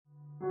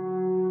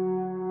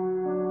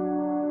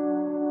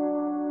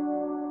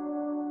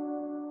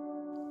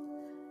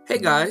Hey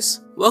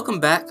guys,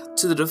 welcome back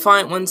to the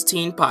Defiant Ones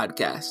Teen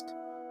Podcast.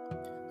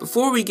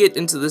 Before we get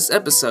into this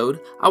episode,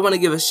 I want to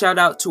give a shout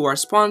out to our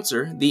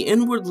sponsor, the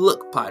Inward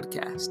Look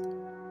Podcast.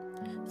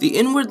 The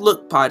Inward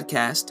Look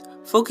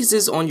Podcast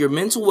focuses on your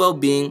mental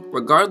well-being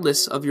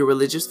regardless of your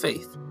religious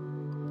faith.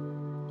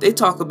 They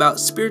talk about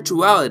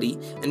spirituality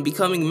and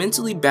becoming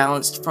mentally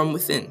balanced from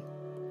within.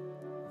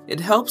 It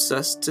helps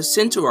us to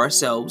center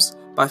ourselves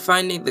by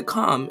finding the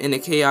calm in a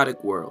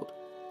chaotic world.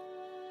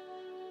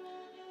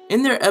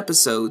 In their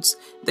episodes,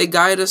 they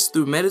guide us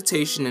through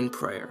meditation and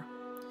prayer,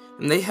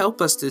 and they help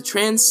us to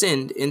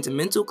transcend into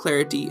mental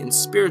clarity and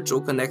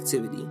spiritual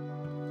connectivity,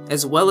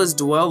 as well as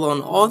dwell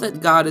on all that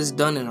God has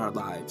done in our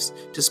lives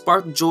to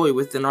spark joy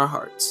within our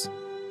hearts.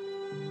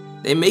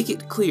 They make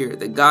it clear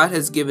that God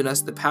has given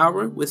us the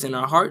power within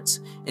our hearts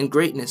and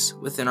greatness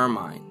within our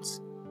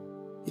minds.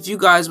 If you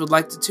guys would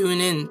like to tune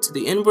in to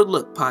the Inward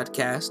Look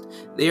podcast,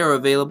 they are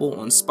available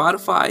on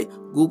Spotify,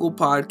 Google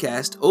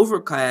Podcast,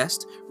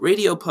 Overcast,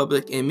 Radio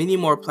Public, and many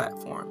more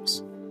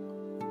platforms.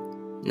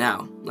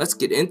 Now, let's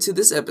get into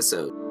this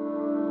episode.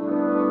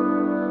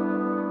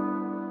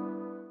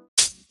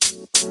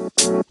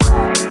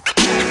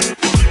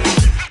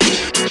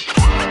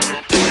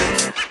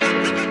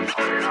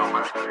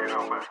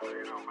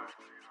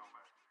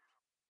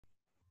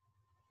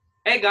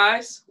 Hey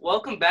guys,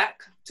 welcome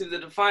back to the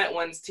Defiant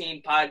Ones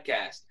Teen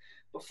Podcast.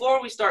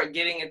 Before we start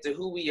getting into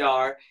who we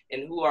are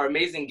and who our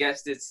amazing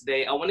guest is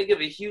today, I want to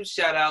give a huge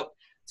shout out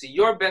to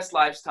Your Best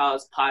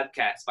Lifestyles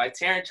podcast by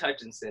Terrence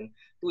Hutchinson,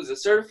 who is a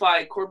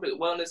certified corporate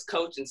wellness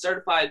coach and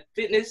certified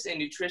fitness and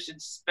nutrition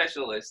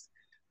specialist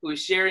who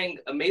is sharing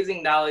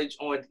amazing knowledge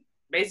on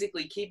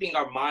basically keeping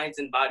our minds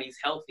and bodies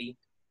healthy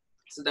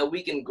so that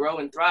we can grow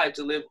and thrive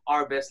to live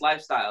our best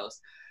lifestyles.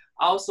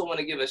 I also want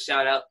to give a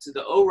shout out to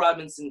the O.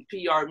 Robinson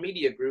PR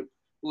Media Group,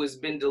 who has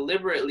been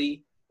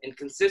deliberately and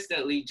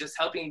consistently just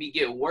helping me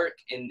get work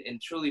and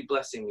truly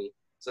blessing me.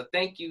 So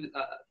thank you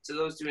to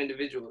those two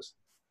individuals.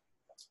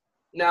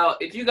 Now,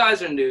 if you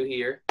guys are new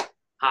here,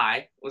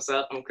 hi, what's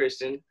up? I'm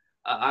Christian.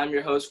 I'm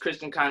your host,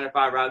 Christian Kiner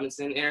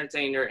Robinson,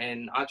 entertainer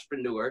and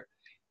entrepreneur.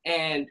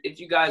 And if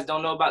you guys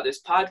don't know about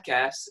this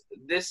podcast,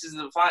 this is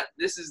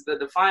the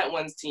Defiant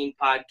Ones Teen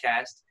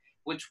Podcast,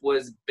 which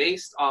was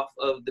based off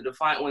of the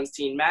Defiant Ones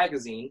Teen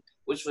magazine,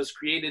 which was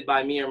created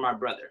by me and my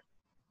brother.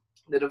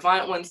 The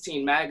Defiant Ones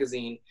Teen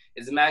magazine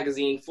is a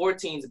magazine for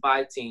teens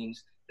by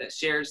teens that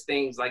shares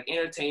things like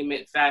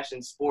entertainment,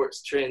 fashion,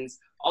 sports, trends,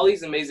 all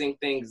these amazing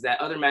things that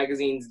other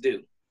magazines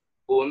do.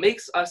 But what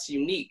makes us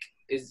unique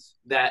is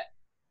that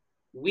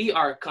we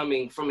are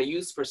coming from a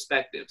youth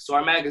perspective. So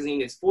our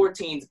magazine is for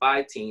teens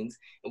by teens,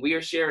 and we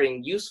are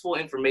sharing useful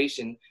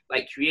information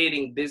like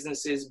creating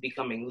businesses,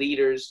 becoming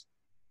leaders,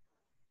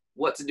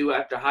 what to do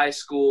after high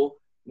school,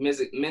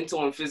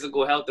 mental and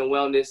physical health and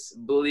wellness,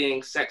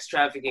 bullying, sex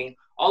trafficking,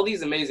 all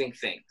these amazing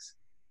things.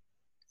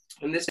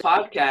 And this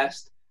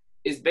podcast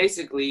is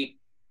basically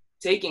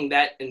taking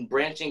that and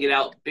branching it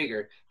out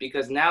bigger,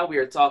 because now we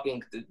are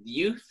talking to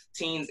youth,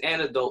 teens,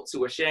 and adults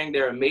who are sharing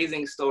their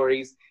amazing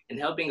stories and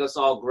helping us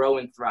all grow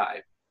and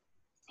thrive.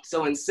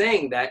 So in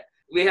saying that,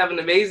 we have an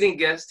amazing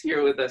guest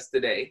here with us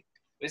today,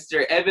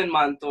 Mr. Evan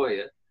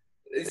Montoya.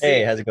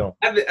 Hey, how's it going?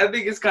 I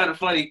think it's kind of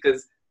funny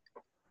because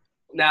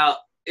now,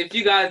 if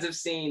you guys have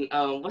seen,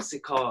 what's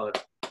it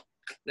called?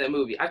 That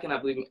movie, I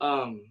cannot believe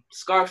it.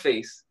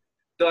 Scarface,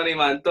 Tony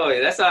Montoya.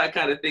 That's how I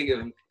kind of think of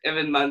him,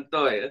 Evan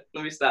Montoya.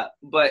 Let me stop.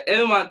 But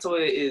Evan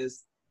Montoya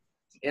is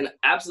an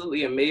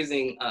absolutely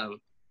amazing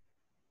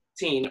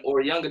teen,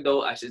 or young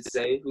adult, I should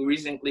say, who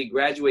recently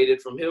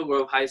graduated from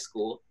Hillgrove High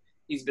School.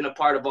 He's been a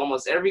part of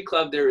almost every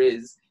club there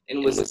is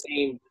and was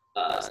named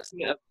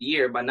Student of the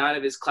Year by 9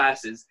 of his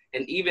classes,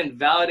 and even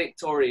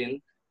valedictorian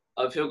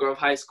of Hillgrove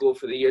High School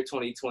for the year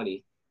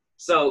 2020.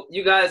 So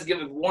you guys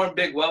give a warm,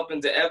 big welcome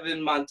to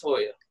Evan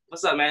Montoya.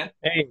 What's up, man?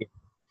 Hey,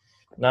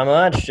 not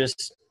much.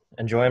 Just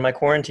enjoying my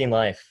quarantine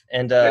life.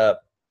 And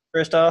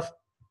first off,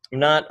 I'm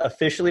not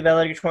officially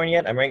valedictorian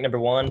yet. I'm ranked number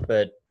 1,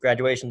 but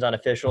graduation's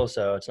unofficial,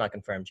 so it's not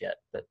confirmed yet.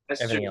 But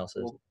that's everything true. else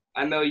is.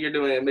 I know you're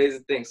doing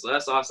amazing things, so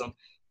that's awesome.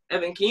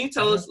 Evan, can you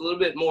tell us a little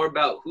bit more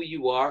about who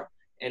you are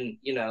and,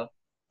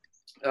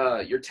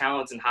 your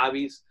talents and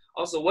hobbies?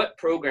 Also, what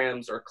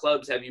programs or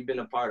clubs have you been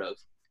a part of?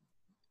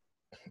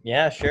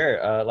 Yeah,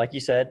 sure. Like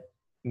you said,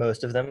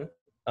 most of them.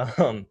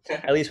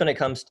 At least when it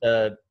comes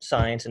to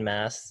science and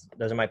math,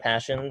 those are my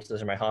passions.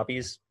 Those are my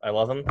hobbies. I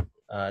love them.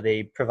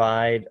 They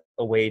provide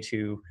a way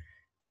to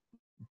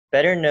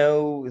better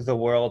know the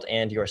world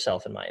and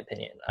yourself, in my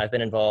opinion. I've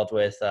been involved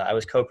with, I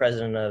was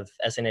co-president of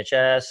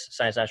SNHS,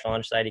 Science National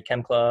Honor Society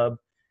Chem Club.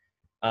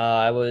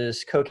 I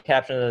was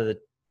co-captain of the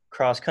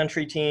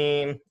cross-country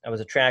team. I was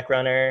a track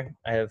runner.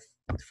 I have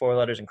 4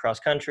 letters in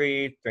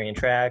cross-country, 3 in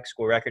track,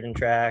 school record in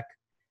track.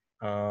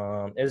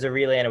 It was a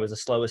relay and it was the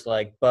slowest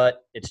leg,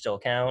 but it still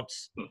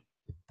counts.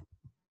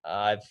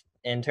 I've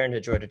interned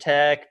at Georgia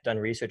Tech, done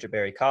research at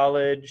Berry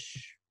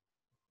College.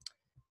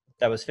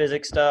 That was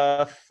physics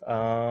stuff.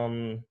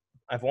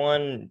 I've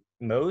won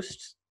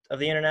most of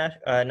the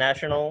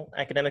national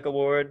academic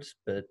awards,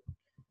 but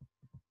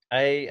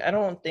I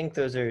don't think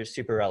those are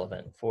super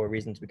relevant for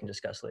reasons we can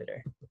discuss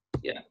later.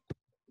 Yeah,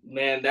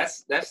 man,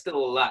 that's still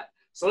a lot.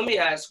 So let me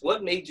ask,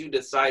 what made you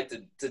decide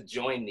to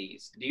join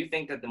these? Do you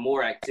think that the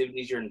more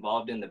activities you're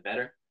involved in, the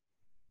better?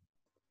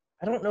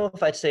 I don't know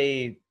if I'd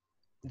say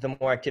the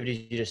more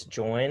activities you just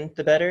join,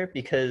 the better,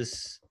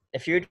 because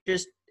if you're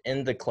just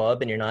in the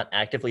club and you're not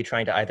actively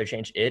trying to either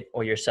change it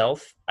or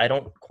yourself, I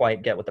don't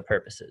quite get what the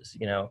purpose is.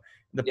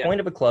 The Yeah, point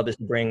of a club is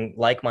to bring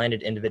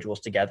like-minded individuals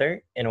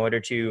together in order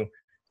to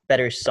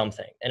better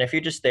something. And if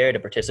you're just there to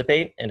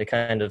participate and to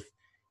kind of,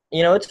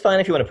 it's fine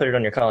if you want to put it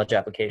on your college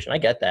application. I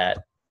get that.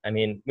 I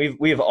mean,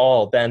 we've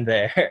all been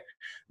there,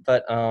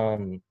 but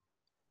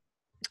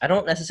I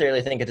don't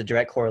necessarily think it's a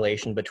direct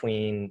correlation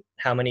between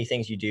how many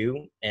things you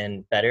do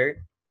and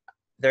better.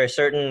 There are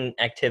certain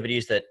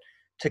activities that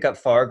took up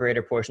far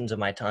greater portions of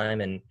my time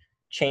and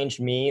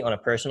changed me on a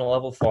personal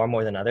level far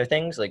more than other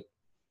things, like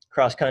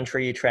cross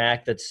country,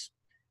 track that's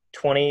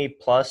 20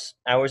 plus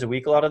hours a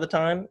week a lot of the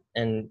time.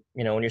 And,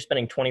 when you're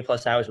spending 20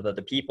 plus hours with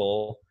other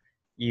people,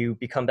 you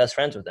become best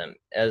friends with them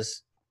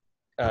as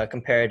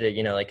compared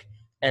to, like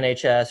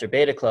NHS or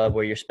Beta Club,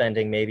 where you're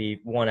spending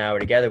maybe 1 hour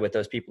together with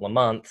those people a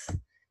month.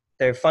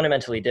 They're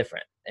fundamentally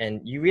different,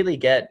 and you really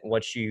get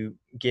what you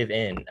give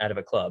in out of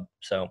a club.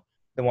 So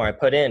the more I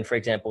put in, for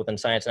example, within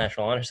Science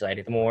National Honor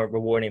Society, the more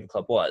rewarding the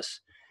club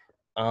was.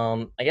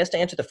 I guess to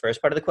answer the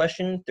first part of the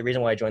question, the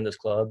reason why I joined those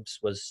clubs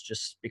was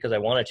just because I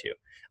wanted to.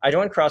 I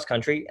joined cross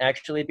country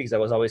actually because I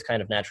was always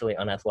kind of naturally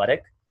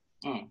unathletic.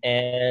 mm,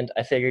 And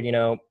I figured,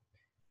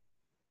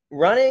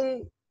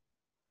 running,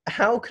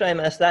 how could I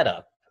mess that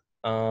up?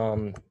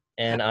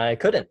 And I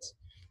couldn't.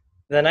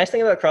 The nice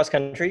thing about cross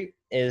country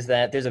is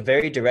that there's a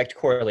very direct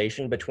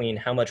correlation between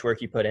how much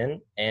work you put in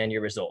and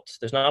your results.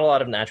 There's not a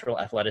lot of natural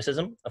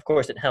athleticism. Of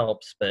course, it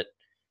helps, but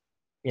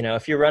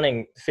if you're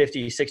running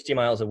 50, 60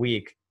 miles a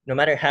week, no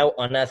matter how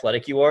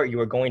unathletic you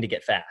are going to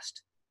get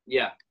fast.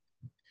 yeah,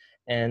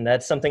 And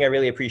that's something I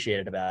really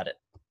appreciated about it.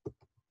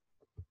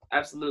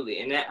 absolutely.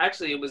 And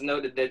actually, it was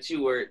noted that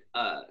you were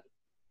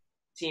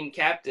team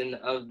captain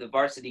of the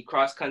varsity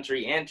cross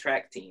country and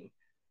track team.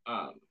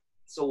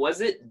 So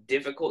was it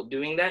difficult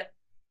doing that?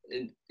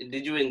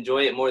 Did you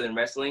enjoy it more than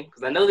wrestling?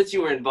 Because I know that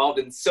you were involved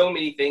in so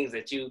many things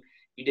that you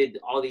did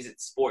all these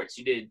sports.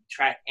 You did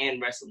track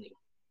and wrestling.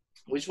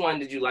 Which one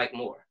did you like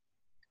more?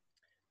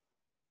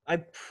 I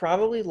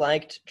probably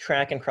liked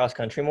track and cross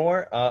country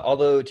more.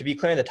 Although, to be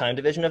clear, in the time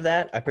division of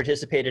that, I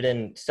participated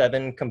in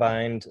 7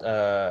 combined,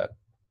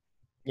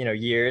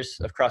 years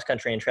of cross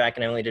country and track,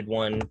 and I only did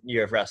 1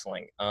 year of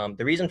wrestling.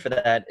 The reason for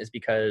that is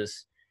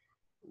because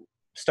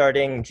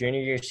starting junior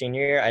year,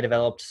 senior year, I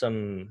developed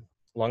some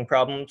lung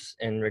problems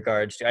in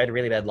regards to, I had a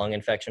really bad lung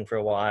infection for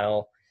a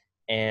while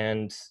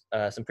and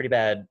some pretty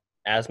bad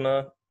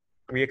asthma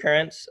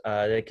reoccurrence.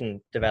 They can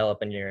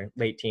develop in your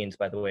late teens,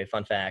 by the way,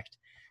 fun fact.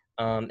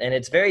 And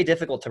it's very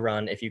difficult to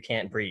run if you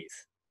can't breathe.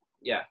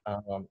 Yeah,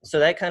 So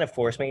that kind of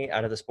forced me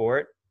out of the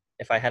sport.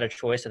 If I had a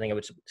choice, I think I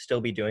would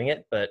still be doing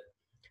it. But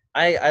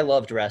I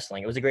loved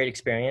wrestling. It was a great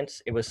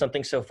experience. It was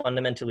something so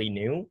fundamentally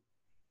new.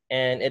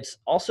 And it's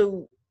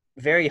also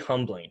very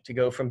humbling to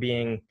go from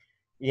being,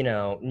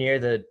 near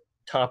the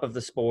top of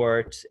the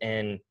sport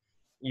and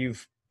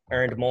you've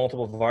earned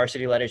multiple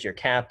varsity letters, you're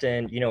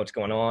captain, you know what's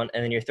going on,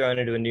 and then you're thrown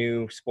into a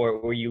new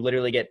sport where you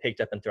literally get picked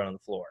up and thrown on the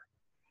floor.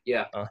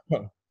 yeah. Uh,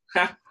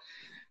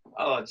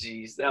 Oh,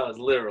 geez, that was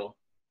literal.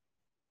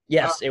 Uh,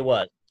 yes, it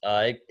was.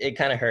 It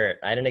kind of hurt.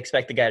 I didn't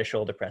expect the guy to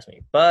shoulder press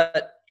me,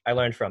 but I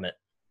learned from it.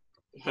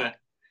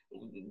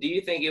 do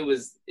you think it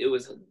was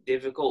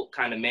difficult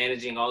kind of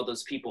managing all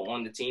those people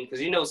on the team?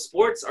 Because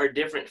sports are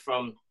different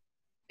from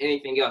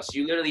anything else.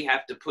 You literally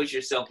have to push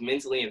yourself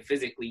mentally and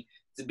physically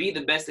to be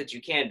the best that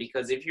you can,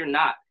 because if you're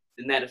not,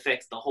 then that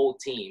affects the whole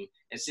team.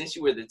 And since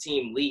you were the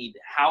team lead,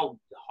 how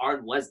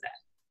hard was that?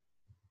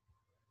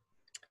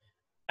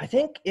 I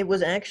think it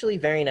was actually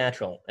very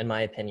natural, in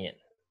my opinion.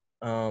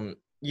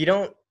 You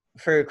don't,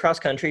 for cross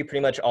country,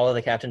 pretty much all of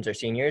the captains are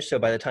seniors. So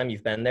by the time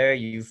you've been there,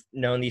 you've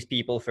known these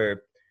people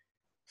for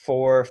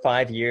 4 or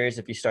 5 years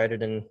if you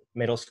started in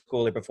middle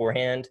school or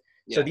beforehand.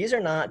 So Yeah, these are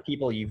not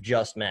people you've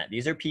just met.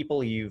 These are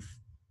people who've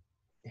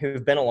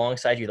been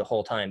alongside you the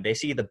whole time. They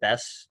see the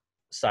best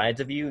sides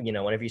of you.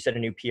 Whenever you set a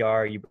new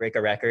PR, you break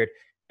a record,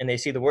 and they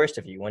see the worst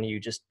of you when you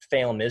just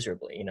fail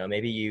miserably.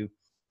 Maybe you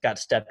got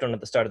stepped on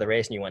at the start of the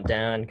race and you went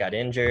down, got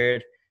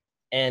injured.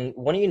 And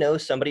when you know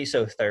somebody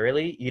so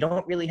thoroughly, you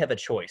don't really have a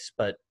choice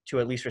but to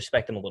at least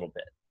respect them a little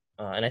bit.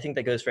 And I think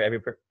that goes for every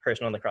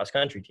person on the cross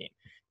country team.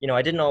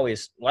 I didn't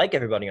always like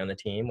everybody on the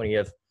team. When you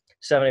have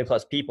 70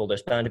 plus people,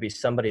 there's bound to be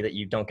somebody that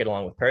you don't get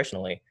along with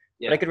personally.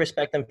 But yeah, I could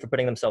respect them for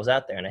putting themselves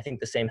out there. And I think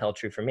the same held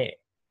true for me.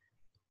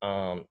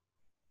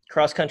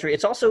 Cross country,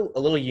 it's also a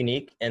little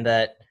unique in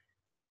that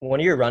when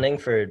you're running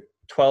for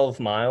 12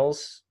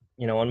 miles,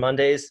 on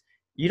Mondays,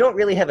 you don't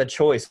really have a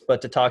choice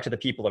but to talk to the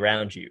people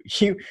around you.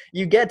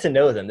 You get to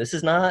know them. This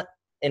is not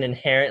an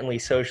inherently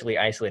socially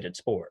isolated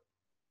sport.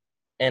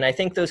 And I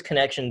think those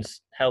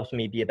connections helped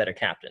me be a better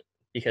captain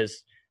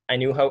because I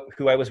knew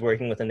who I was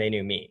working with and they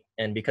knew me.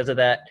 And because of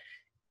that,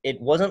 it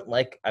wasn't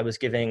like I was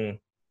giving,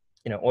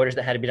 orders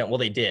that had to be done. Well,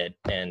 they did,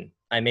 and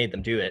I made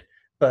them do it,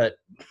 but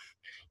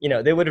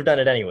they would have done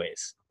it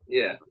anyways.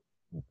 Yeah.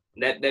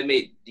 Do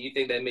you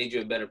think that made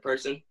you a better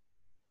person?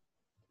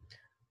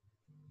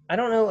 I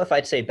don't know if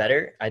I'd say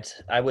better.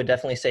 I would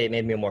definitely say it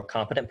made me a more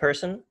competent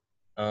person.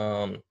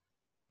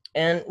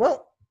 And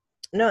well,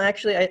 no,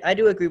 actually, I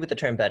do agree with the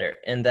term better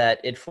in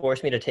that it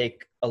forced me to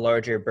take a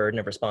larger burden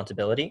of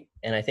responsibility.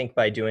 And I think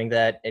by doing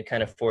that, it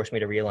kind of forced me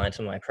to realign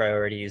some of my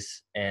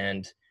priorities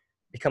and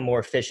become more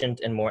efficient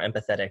and more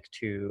empathetic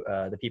to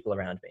the people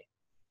around me.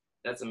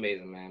 That's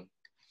amazing, man.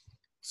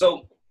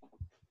 So,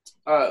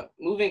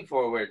 moving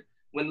forward,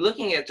 when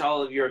looking at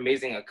all of your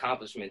amazing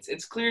accomplishments,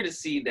 it's clear to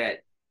see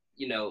that,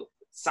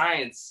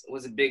 science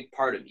was a big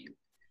part of you.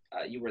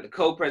 You were the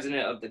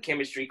co-president of the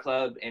chemistry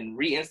club and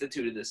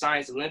reinstituted the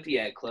Science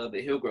Olympiad Club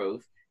at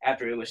Hillgrove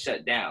after it was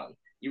shut down.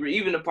 You were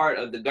even a part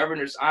of the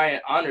Governor's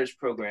Honors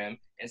Program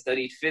and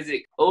studied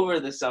physics over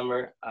the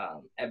summer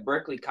at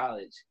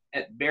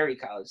Berry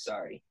College,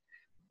 sorry.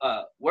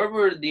 What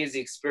were these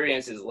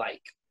experiences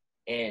like?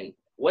 And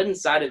what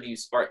inside of you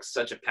sparked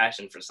such a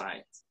passion for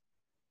science?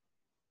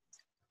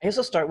 I guess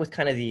I'll start with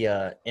kind of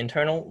the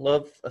internal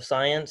love of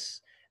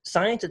science.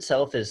 Science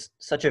itself is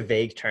such a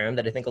vague term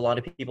that I think a lot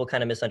of people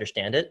kind of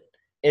misunderstand it.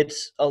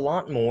 It's a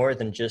lot more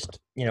than just,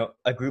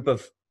 a group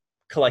of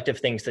collective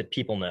things that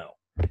people know.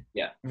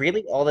 Yeah.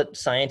 Really, all that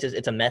science is,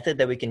 it's a method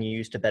that we can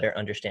use to better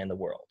understand the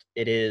world.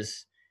 It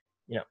is,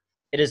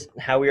 it is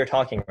how we are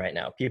talking right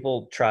now.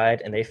 People tried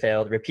and they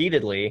failed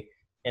repeatedly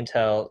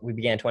until we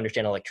began to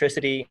understand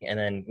electricity, and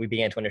then we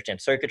began to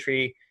understand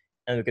circuitry,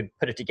 and we could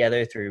put it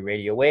together through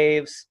radio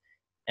waves,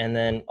 and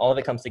then all of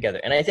it comes together.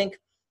 And I think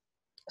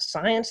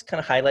science kind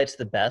of highlights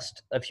the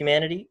best of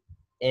humanity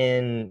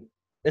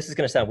this is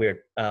going to sound weird,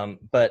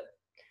 but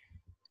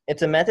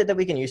it's a method that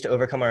we can use to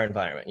overcome our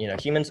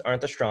environment. Humans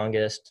aren't the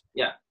strongest.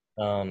 Yeah.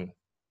 From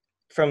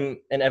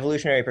an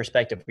evolutionary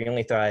perspective, we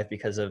only thrive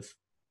because of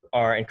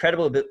our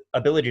incredible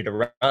ability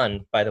to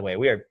run. By the way,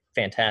 we are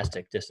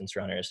fantastic distance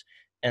runners.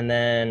 And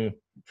then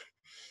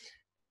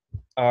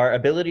our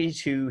ability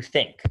to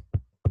think.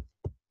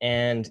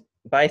 And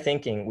by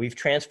thinking, we've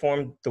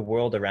transformed the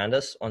world around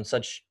us on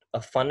such a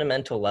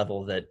fundamental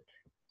level that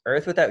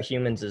Earth without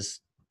humans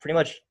is pretty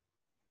much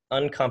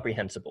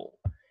incomprehensible.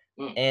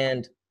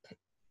 And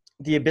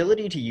the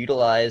ability to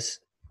utilize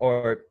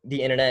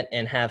the internet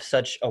and have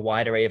such a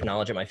wide array of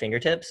knowledge at my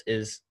fingertips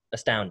is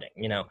astounding.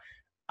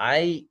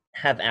 I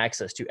have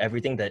access to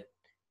everything that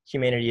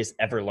humanity has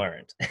ever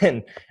learned.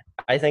 And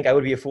I think I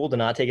would be a fool to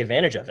not take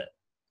advantage of it.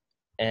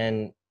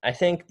 And I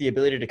think the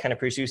ability to kind of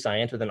pursue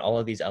science within all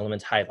of these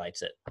elements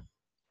highlights it.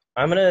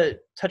 I'm going to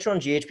touch on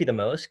GHP the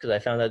most because I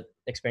found that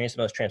experience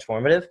the most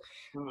transformative.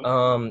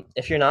 Mm-hmm.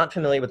 If you're not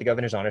familiar with the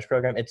Governor's Honors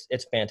Program,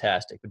 it's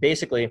fantastic. But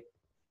basically,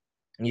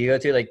 you go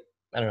through I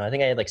don't know, I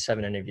think I had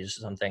 7 interviews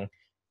or something.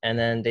 And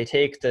then they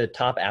take the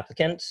top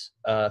applicants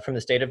from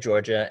the state of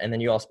Georgia, and then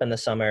you all spend the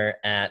summer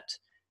at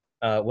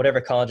whatever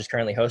college is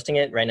currently hosting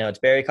it. Right now it's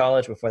Berry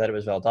College. Before that it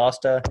was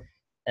Valdosta.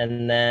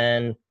 And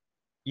then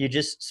you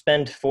just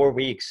spend 4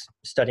 weeks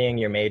studying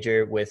your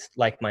major with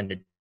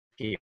like-minded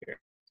peers.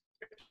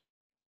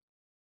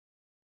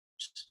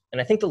 And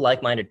I think the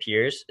like-minded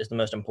peers is the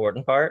most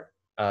important part.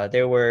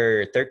 There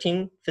were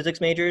 13 physics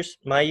majors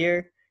my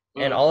year,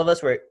 and all of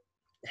us were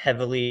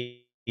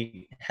heavily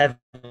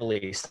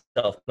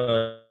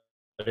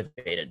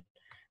self-motivated.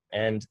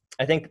 And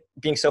I think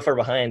being so far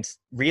behind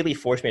really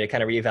forced me to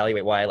kind of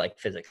reevaluate why I like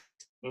physics.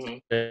 Mm-hmm.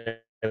 Did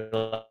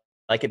I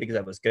like it because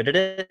I was good at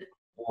it,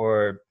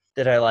 or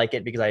did I like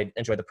it because I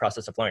enjoyed the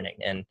process of learning?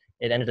 And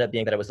it ended up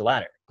being that it was the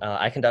latter.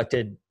 I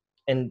conducted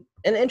an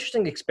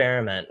interesting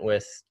experiment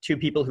with 2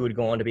 people who would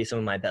go on to be some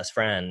of my best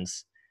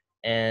friends.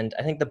 And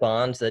I think the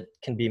bonds that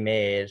can be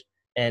made,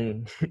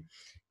 and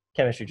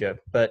chemistry joke,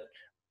 but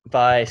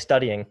by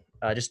studying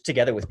just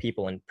together with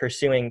people and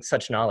pursuing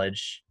such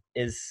knowledge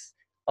is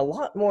a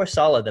lot more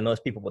solid than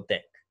most people would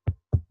think.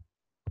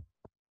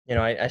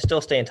 I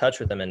still stay in touch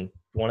with them, and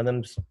one of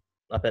them's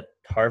up at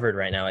Harvard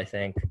right now, I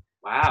think.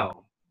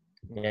 Wow.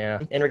 So, yeah.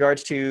 In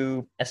regards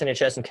to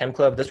SNHS and Chem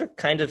Club, those were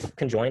kind of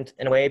conjoined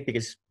in a way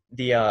because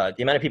the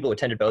amount of people who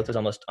attended both was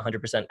almost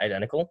 100%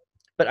 identical.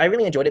 But I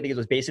really enjoyed it because it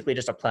was basically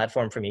just a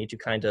platform for me to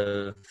kind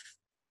of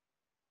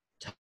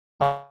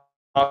talk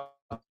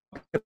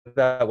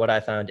about what I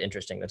found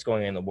interesting that's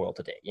going on in the world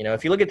today.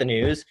 If you look at the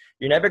news,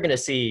 you're never going to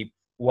see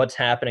what's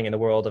happening in the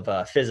world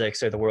of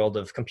physics or the world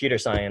of computer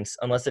science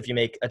unless if you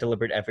make a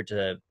deliberate effort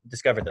to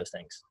discover those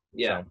things.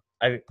 Yeah.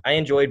 So I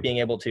enjoyed being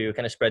able to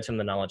kind of spread some of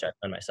the knowledge I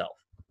found myself.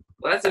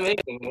 Well, that's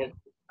amazing, man.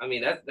 I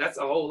mean, that's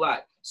a whole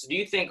lot. So do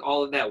you think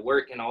all of that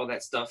work and all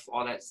that stuff,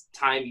 all that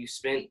time you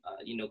spent,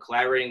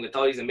 collaborating with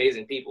all these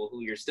amazing people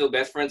who you're still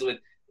best friends with,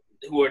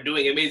 who are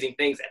doing amazing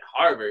things at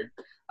Harvard,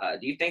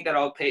 do you think that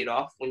all paid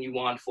off when you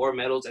won 4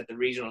 medals at the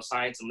Regional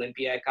Science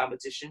Olympiad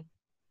competition?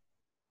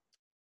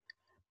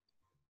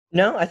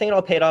 No, I think it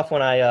all paid off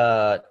when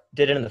I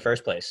did it in the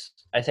first place.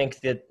 I think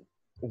that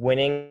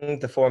winning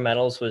the 4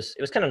 medals was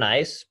kind of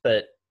nice,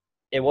 but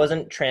it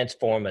wasn't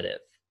transformative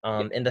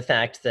in the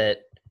fact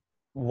that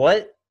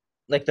what,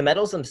 like, the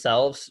medals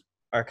themselves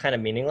are kind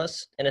of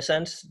meaningless in a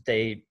sense.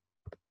 They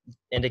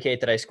indicate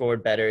that I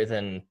scored better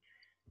than,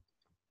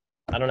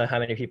 I don't know how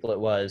many people it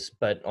was,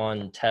 but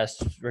on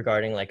tests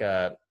regarding like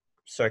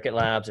circuit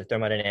labs or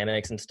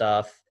thermodynamics and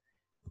stuff.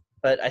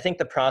 But I think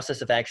the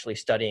process of actually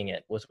studying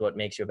it was what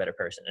makes you a better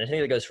person. And I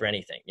think that goes for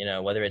anything,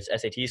 whether it's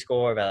SAT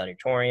score,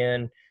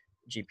 valedictorian,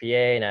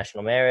 GPA,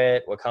 national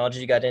merit, what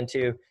colleges you got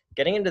into.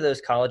 Getting into those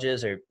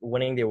colleges or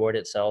winning the award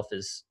itself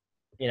is,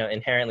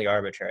 inherently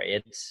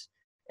arbitrary.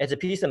 It's a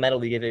piece of metal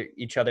we give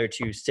each other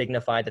to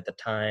signify that the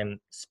time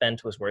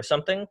spent was worth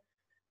something.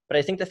 But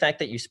I think the fact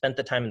that you spent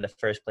the time in the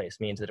first place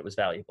means that it was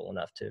valuable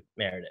enough to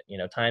merit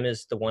it. Time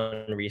is the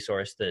one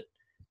resource that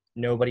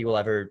nobody will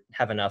ever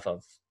have enough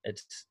of.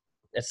 It's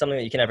something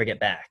that you can never get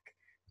back.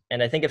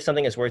 And I think if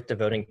something is worth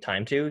devoting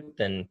time to,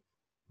 then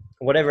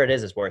whatever it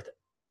is worth it.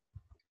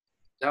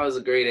 That was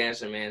a great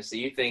answer, man. So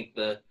you think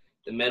the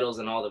medals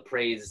and all the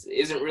praise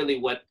isn't really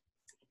what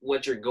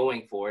you're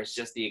going for. It's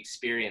just the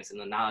experience and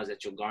the knowledge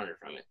that you'll garner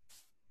from it.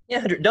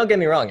 Yeah, don't get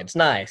me wrong. It's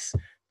nice,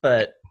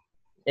 but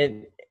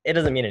it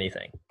doesn't mean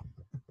anything.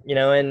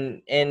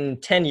 In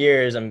 10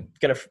 years, I'm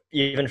going to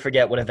even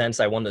forget what events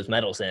I won those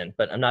medals in,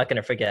 but I'm not going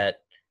to forget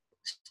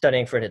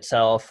studying for it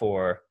itself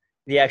or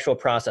the actual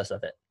process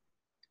of it.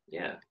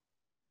 Yeah.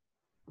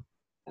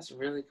 That's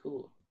really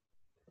cool.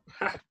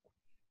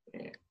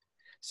 Yeah.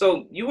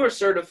 So you were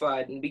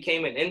certified and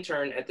became an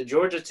intern at the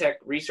Georgia Tech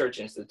Research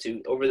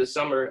Institute over the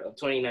summer of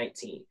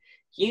 2019.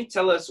 Can you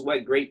tell us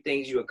what great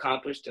things you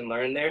accomplished and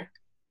learned there?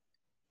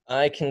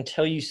 I can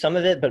tell you some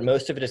of it, but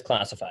most of it is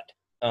classified.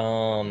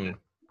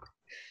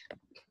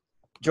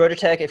 Georgia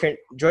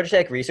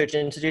Tech Research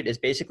Institute is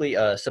basically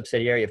a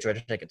subsidiary of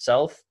Georgia Tech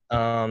itself.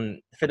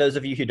 For those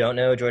of you who don't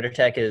know, Georgia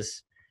Tech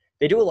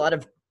they do a lot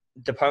of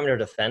Department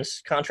of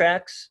Defense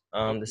contracts.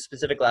 The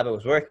specific lab I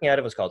was working at,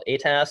 it was called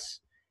ATAS,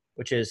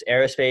 which is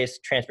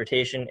Aerospace,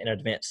 Transportation, and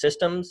Advanced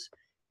Systems.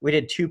 We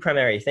did two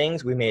primary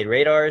things. We made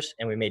radars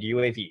and we made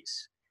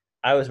UAVs.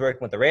 I was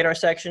working with the radar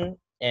section,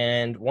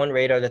 and one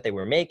radar that they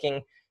were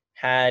making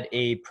had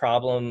a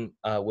problem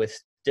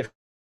with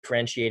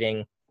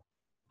differentiating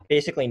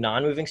basically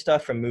non-moving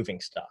stuff from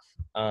moving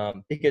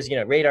stuff. Because,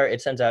 radar,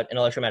 it sends out an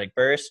electromagnetic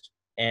burst,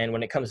 and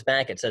when it comes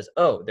back, it says,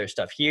 oh, there's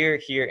stuff here,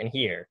 here, and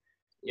here.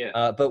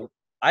 Yeah. But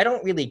I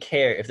don't really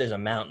care if there's a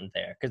mountain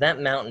there, because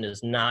that mountain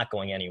is not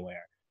going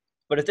anywhere.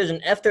 But if there's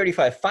an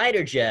F-35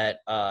 fighter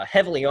jet,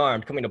 heavily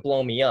armed, coming to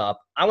blow me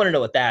up, I want to know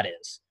what that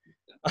is.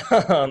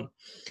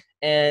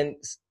 And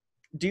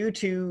due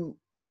to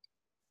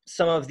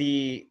some of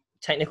the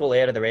technical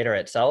layout of the radar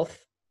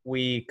itself,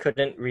 we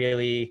couldn't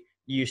really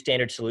use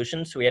standard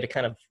solutions, so we had to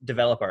kind of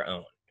develop our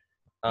own.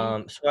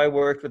 So I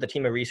worked with a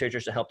team of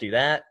researchers to help do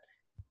that.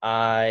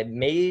 I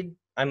made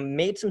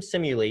some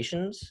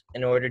simulations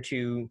in order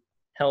to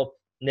help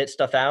knit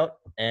stuff out,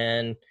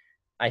 and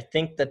I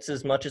think that's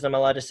as much as I'm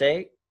allowed to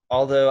say,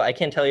 although I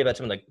can tell you about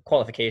some of the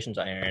qualifications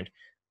I earned.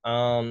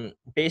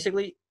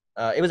 Basically,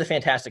 it was a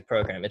fantastic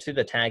program. It's through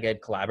the Tag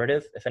Ed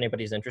Collaborative. If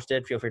anybody's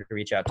interested, feel free to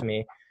reach out to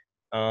me.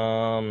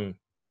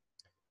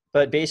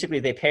 But basically,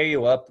 they pair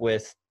you up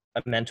with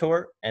a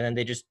mentor, and then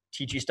they just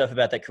teach you stuff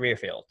about that career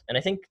field. And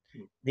I think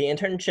the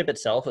internship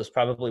itself was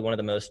probably one of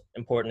the most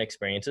important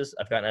experiences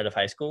I've gotten out of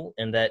high school,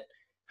 in that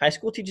high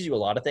school teaches you a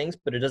lot of things,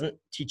 but it doesn't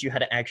teach you how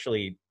to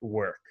actually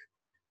work.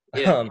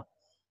 Yeah.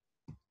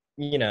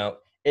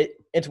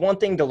 It's one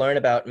thing to learn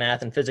about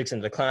math and physics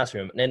in the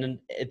classroom, and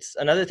it's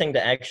another thing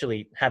to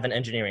actually have an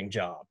engineering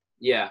job.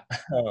 Yeah,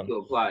 to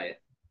apply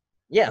it.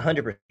 Yeah,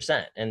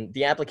 100%. And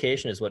the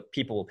application is what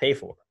people will pay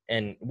for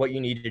and what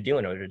you need to do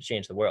in order to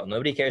change the world.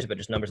 Nobody cares about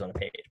just numbers on a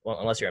page, well,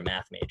 unless you're a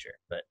math major.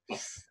 But I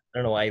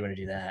don't know why you want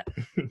to do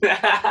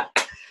that.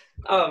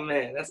 Oh,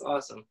 man, that's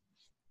awesome.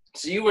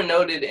 So you were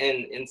noted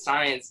in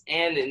science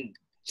and in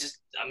just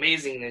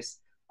amazingness,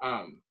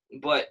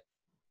 but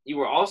you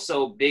were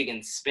also big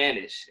in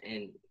Spanish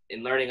and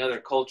in learning other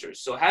cultures.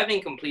 So having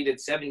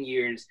completed 7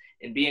 years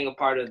and being a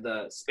part of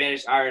the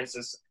Spanish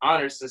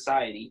Honor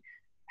Society,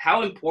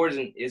 how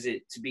important is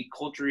it to be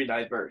culturally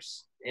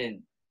diverse,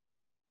 and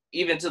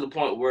even to the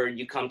point where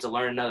you come to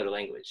learn another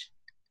language?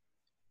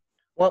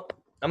 Well,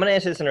 I'm going to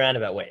answer this in a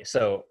roundabout way,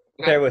 so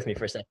bear with me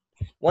for a second.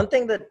 One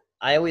thing that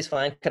I always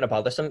find kind of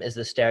bothersome is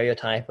the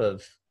stereotype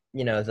of,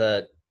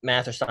 the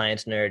math or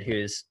science nerd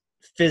who's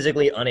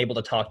physically unable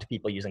to talk to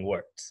people using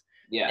words.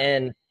 Yeah.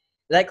 And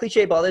that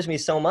cliche bothers me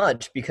so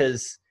much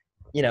because,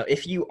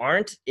 if you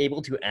aren't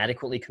able to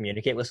adequately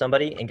communicate with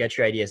somebody and get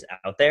your ideas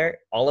out there,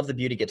 all of the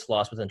beauty gets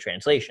lost within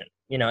translation.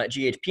 At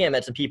GHP, I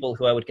met some people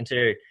who I would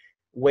consider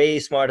way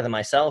smarter than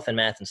myself in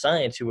math and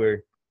science who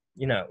were,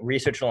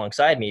 researching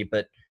alongside me,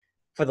 but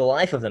for the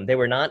life of them, they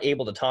were not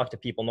able to talk to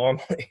people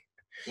normally.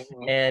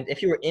 Mm-hmm. And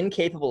if you were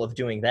incapable of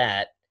doing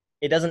that,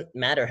 it doesn't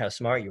matter how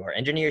smart you are.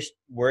 Engineers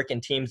work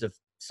in teams of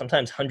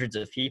sometimes hundreds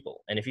of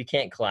people. And if you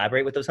can't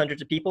collaborate with those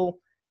hundreds of people,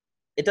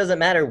 it doesn't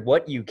matter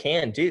what you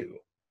can do.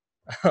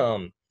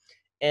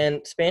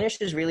 And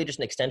Spanish is really just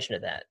an extension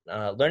of that.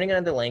 Learning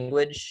another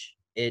language,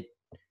 it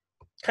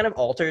kind of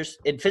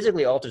it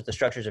physically alters the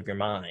structures of your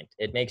mind.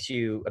 It makes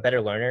you a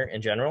better learner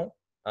in general.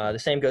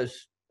 Same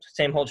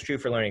holds true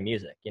for learning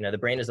music. The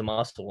brain is a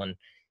muscle, and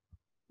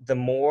the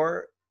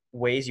more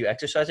ways you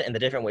exercise it and the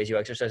different ways you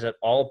exercise it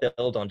all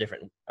build on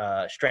different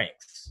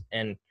strengths.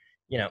 And,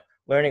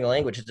 learning a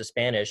language such as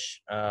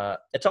Spanish,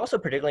 it's also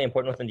particularly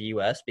important within the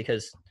US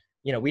because,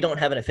 we don't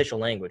have an official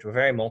language. We're a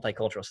very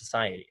multicultural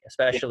society,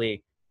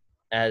 especially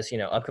as,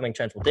 upcoming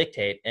trends will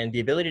dictate. And the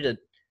ability to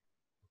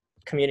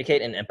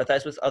communicate and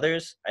empathize with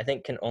others, I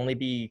think, can only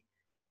be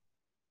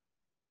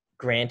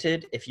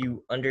granted if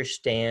you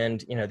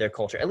understand, their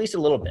culture, at least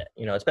a little bit.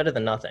 It's better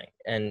than nothing.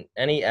 And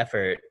any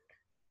effort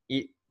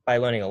by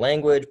learning a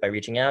language, by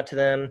reaching out to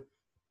them,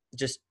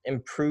 just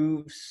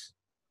improves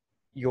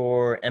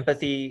your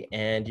empathy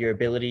and your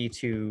ability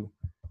to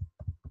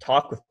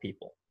talk with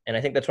people. And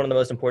I think that's one of the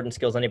most important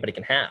skills anybody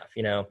can have.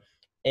 I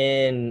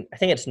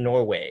think it's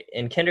Norway,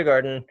 in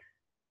kindergarten,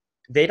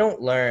 they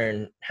don't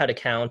learn how to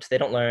count. They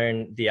don't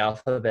learn the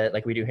alphabet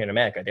like we do here in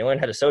America. They learn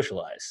how to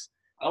socialize.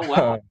 Oh,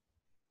 wow.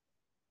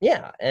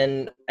 Yeah,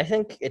 and I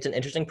think it's an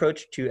interesting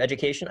approach to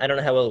education. I don't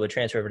know how well it would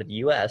transfer over to the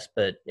U.S.,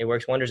 but it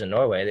works wonders in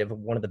Norway. They have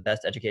one of the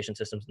best education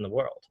systems in the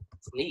world.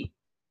 It's neat.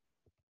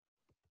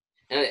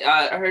 And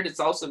I heard it's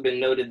also been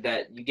noted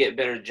that you get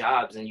better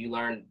jobs and you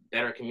learn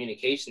better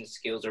communication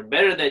skills, or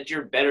that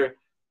you're better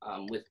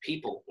with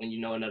people when you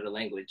know another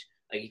language.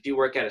 Like if you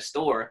work at a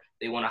store,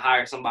 they want to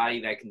hire somebody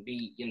that can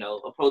be,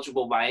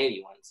 approachable by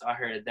anyone. So I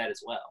heard that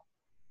as well.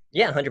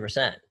 Yeah,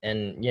 100%.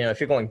 And, if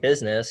you're going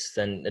business,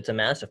 then it's a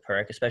massive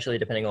perk, especially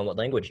depending on what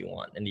language you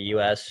want. In the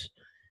U.S.,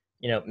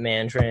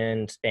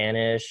 Mandarin,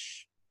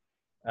 Spanish,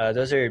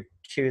 those are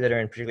two that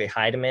are in particularly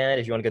high demand.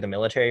 If you want to go the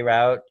military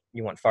route,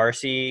 you want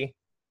Farsi.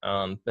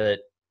 But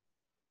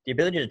the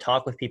ability to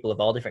talk with people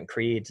of all different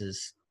creeds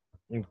is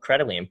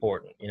incredibly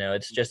important.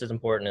 It's just as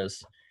important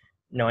as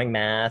knowing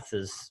math,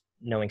 as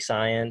knowing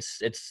science.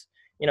 It's,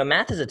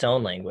 math is its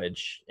own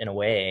language in a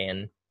way.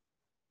 And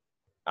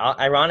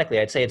ironically,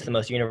 I'd say it's the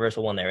most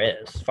universal one there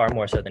is, far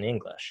more so than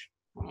English.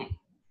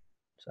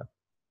 So,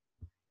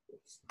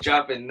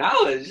 dropping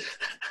knowledge.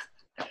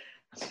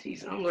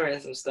 Jeez, I'm learning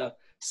some stuff.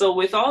 So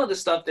with all of the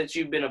stuff that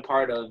you've been a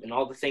part of and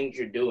all the things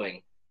you're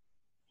doing,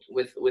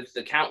 with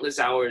the countless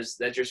hours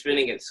that you're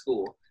spending at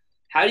school,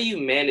 how do you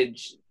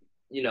manage,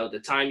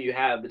 the time you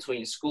have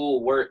between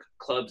school, work,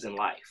 clubs, and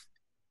life?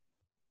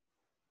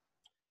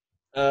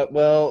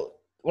 Well,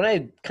 when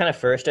I kind of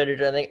first started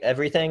doing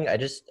everything, I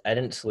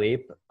didn't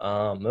sleep.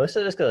 Most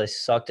of it is because I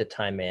sucked at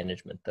time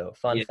management, though.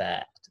 Fun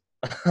fact.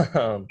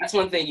 That's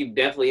one thing you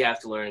definitely have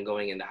to learn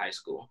going into high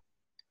school.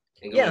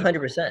 Yeah,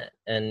 100%.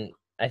 And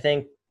I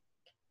think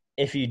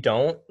if you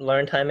don't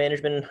learn time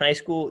management in high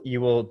school, you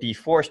will be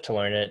forced to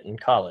learn it in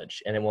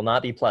college, and it will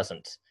not be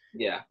pleasant.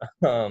 Yeah.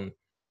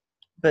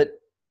 But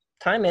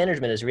time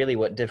management is really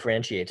what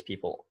differentiates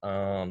people.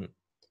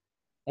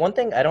 One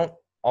thing I don't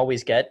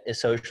always get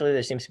is socially,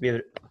 there seems to be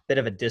a bit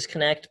of a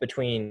disconnect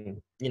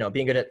between,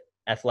 being good at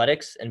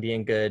athletics and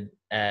being good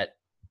at,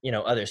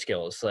 other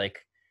skills like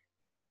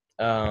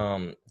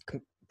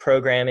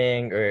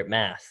programming or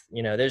math.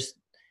 There's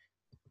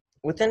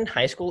within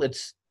high school,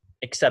 it's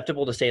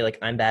acceptable to say like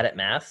I'm bad at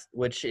math,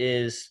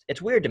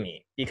 it's weird to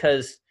me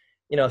because,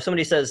 if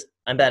somebody says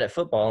I'm bad at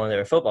football and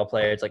they're a football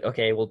player, it's like,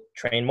 okay, well,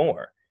 train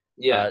more.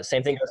 Yeah.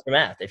 Same thing goes for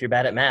math. If you're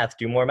bad at math,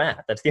 do more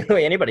math. That's the only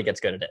way anybody gets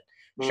good at it.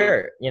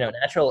 Sure,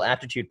 natural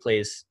aptitude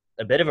plays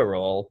a bit of a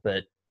role,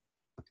 but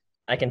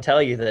I can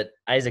tell you that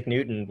Isaac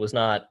Newton was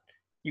not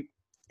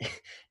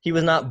he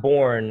was not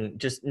born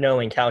just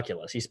knowing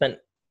calculus. He spent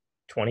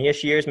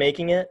 20-ish years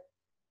making it.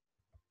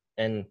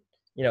 And,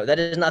 that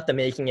is not the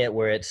making it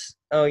where it's,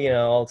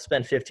 I'll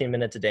spend 15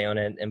 minutes a day on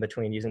it in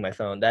between using my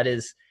phone. That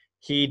is,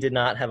 he did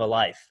not have a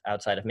life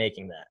outside of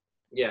making that.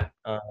 Yeah.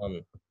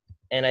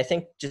 And I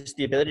think just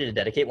the ability to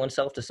dedicate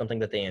oneself to something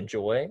that they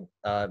enjoy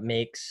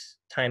makes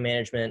time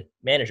management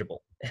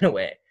manageable in a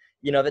way.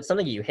 If it's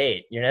something you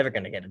hate, you're never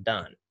going to get it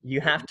done. You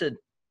have to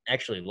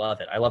actually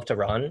love it. I love to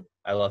run.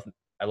 I love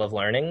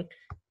learning.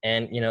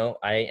 And,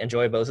 I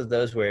enjoy both of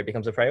those where it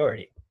becomes a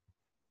priority.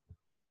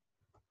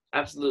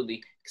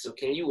 Absolutely. So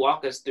can you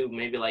walk us through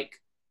maybe like,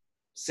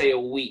 say, a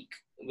week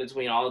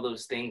between all of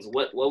those things?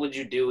 What would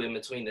you do in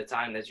between the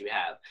time that you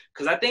have?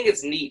 Because I think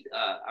it's neat.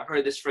 I've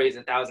heard this phrase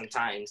 1,000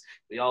 times.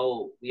 We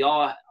all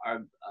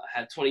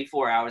have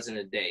 24 hours in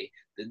a day.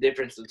 The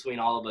difference between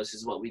all of us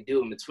is what we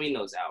do in between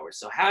those hours.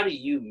 So how do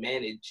you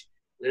manage,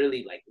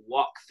 literally like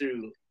walk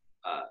through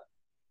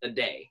a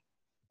day,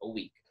 a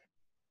week?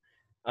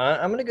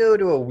 I'm going to go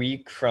to a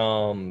week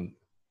from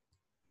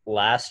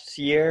last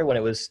year when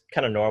it was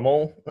kind of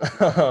normal.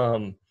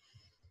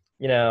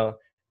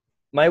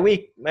 My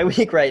week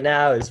right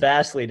now is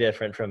vastly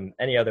different from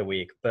any other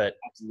week, but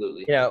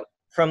absolutely,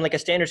 from like a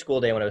standard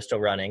school day when I was still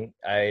running,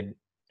 I'd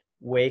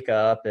wake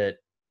up at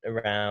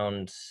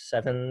around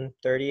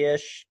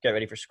 7:30ish, get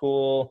ready for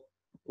school,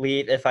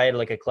 leave. If I had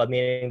like a club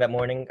meeting that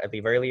morning, I'd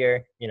leave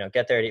earlier,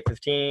 get there at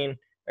 8:15,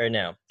 or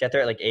no, get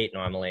there at like 8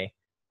 normally.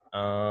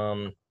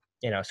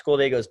 School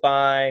day goes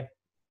by,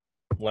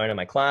 learning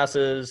my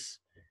classes,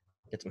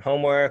 get some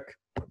homework,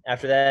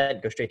 After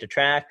that, go straight to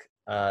track.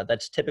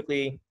 That's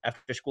typically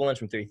after school ends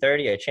from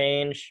 3:30. I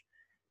change,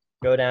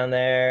 go down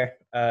there.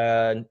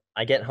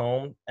 I get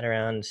home at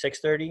around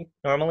 6:30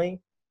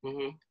 normally.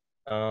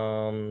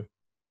 Mm-hmm.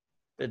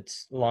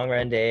 It's a long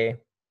run day,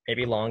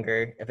 maybe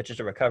longer. If it's just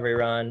a recovery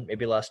run,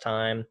 maybe less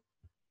time.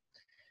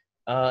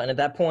 And at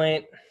that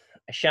point,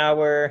 I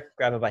shower,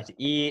 grab a bite to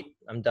eat.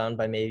 I'm done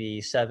by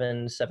maybe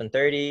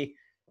 7:30.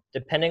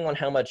 Depending on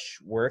how much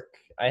work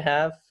I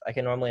have, I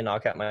can normally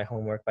knock out my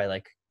homework by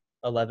like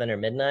 11 or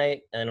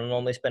midnight, and I'll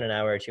normally spend an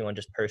hour or two on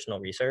just personal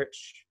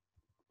research.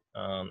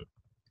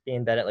 Be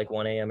in bed at like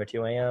 1 a.m. or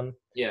 2 a.m.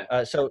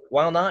 Yeah. So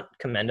while not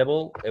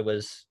commendable, it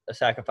was a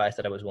sacrifice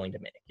that I was willing to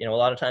make. You know, a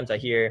lot of times I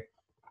hear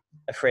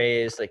a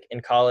phrase like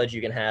in college,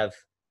 you can have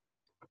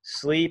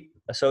sleep,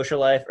 a social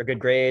life, or good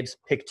grades.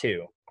 Pick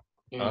two.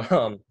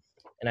 Mm-hmm.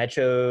 And I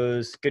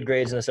chose good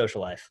grades and a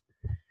social life.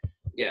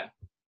 Yeah.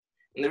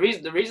 And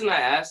the reason I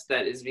asked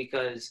that is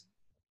because,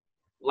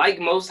 like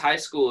most high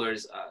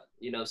schoolers,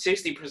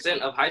 60%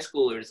 of high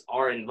schoolers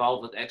are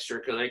involved with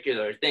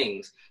extracurricular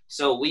things.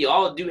 So we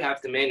all do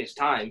have to manage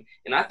time.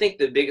 And I think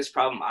the biggest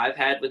problem I've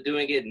had with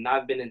doing it, and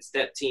I've been in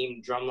step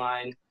team,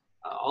 drumline,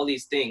 all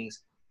these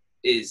things,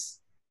 is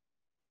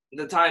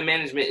the time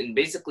management and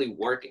basically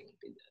working.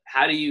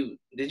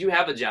 Did you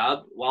have a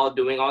job while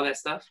doing all that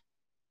stuff?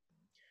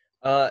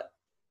 Uh,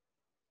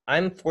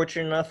 I'm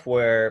fortunate enough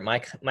where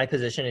my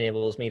position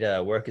enables me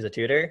to work as a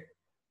tutor,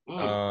 Mm.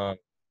 um,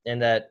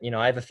 and that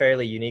I have a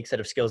fairly unique set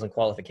of skills and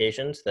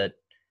qualifications that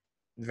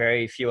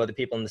very few other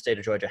people in the state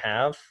of Georgia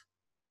have.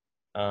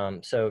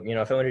 So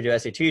if I want to do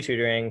SAT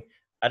tutoring,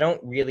 I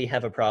don't really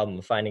have a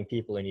problem finding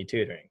people who need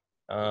tutoring.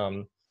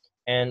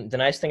 And the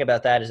nice thing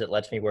about that is it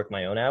lets me work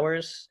my own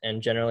hours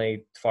and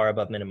generally far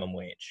above minimum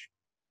wage.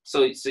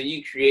 So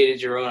you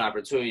created your own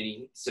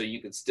opportunity so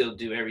you could still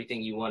do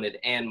everything you wanted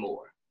and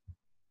more.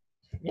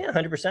 Yeah,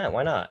 100%.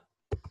 Why not?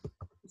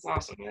 That's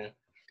awesome,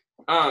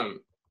 man.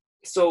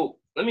 So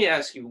let me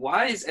ask you,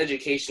 why is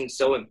education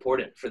so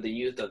important for the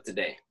youth of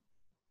today?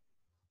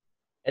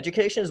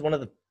 Education is one of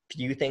the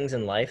few things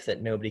in life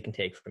that nobody can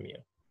take from you.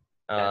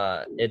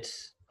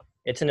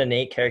 It's an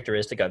innate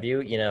characteristic of you.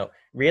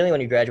 Really,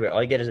 when you graduate,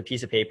 all you get is a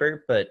piece of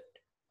paper. But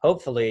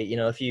hopefully,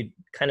 if you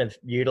kind of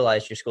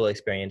utilize your school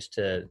experience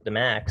to the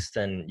max,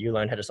 then you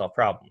learn how to solve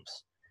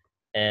problems.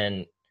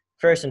 And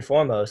first and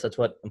foremost, that's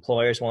what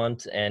employers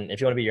want. And if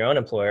you want to be your own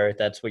employer,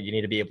 that's what you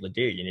need to be able to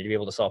do. You need to be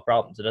able to solve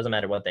problems. It doesn't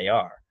matter what they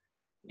are.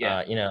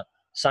 Yeah.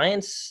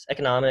 Science,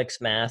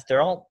 economics, math,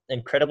 they're all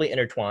incredibly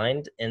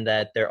intertwined in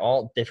that they're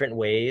all different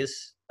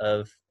ways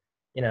of,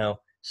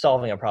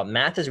 solving a problem.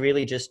 Math is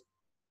really just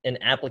an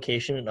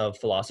application of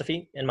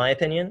philosophy, in my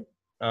opinion,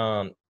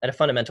 at a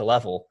fundamental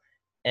level.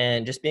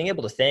 And just being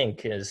able to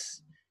think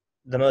is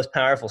the most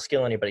powerful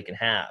skill anybody can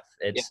have.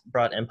 Yeah. It's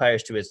brought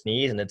empires to its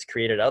knees and it's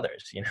created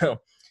others.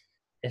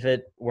 If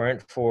it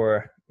weren't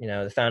for,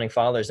 the founding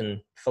fathers and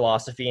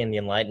philosophy and the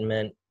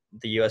Enlightenment,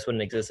 the U.S.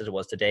 wouldn't exist as it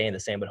was today, and the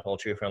same would hold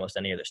true for almost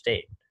any other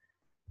state.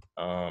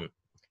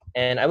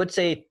 And I would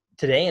say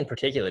today in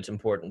particular, it's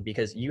important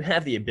because you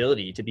have the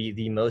ability to be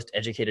the most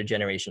educated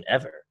generation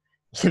ever.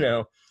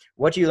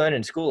 What you learn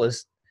in school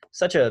is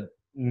such a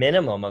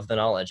minimum of the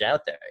knowledge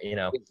out there.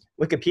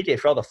 Wikipedia,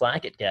 for all the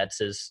flack it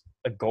gets, is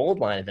a gold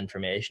mine of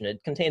information.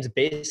 It contains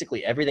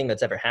basically everything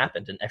that's ever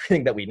happened and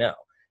everything that we know.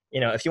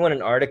 If you want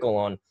an article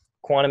on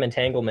quantum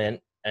entanglement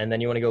and then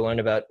you want to go learn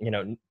about,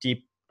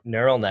 deep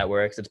neural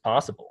networks, it's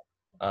possible.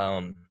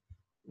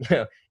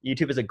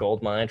 YouTube is a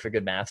gold mine for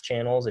good math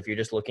channels if you're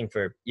just looking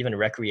for even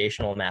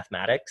recreational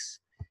mathematics.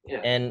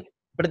 Yeah.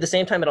 But at the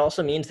same time, it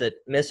also means that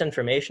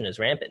misinformation is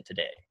rampant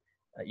today.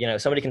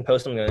 Somebody can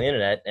post something on the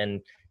internet,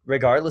 and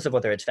regardless of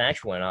whether it's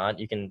factual or not,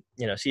 you can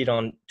see it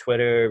on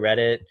Twitter,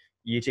 Reddit,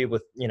 YouTube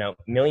with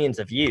millions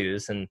of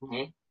views. And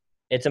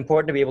it's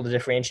important to be able to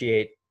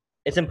differentiate.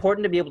 It's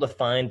important to be able to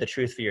find the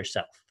truth for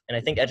yourself. And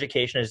I think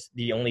education is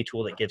the only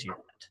tool that gives you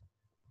that.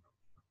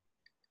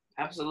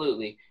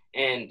 Absolutely.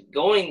 And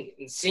going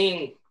and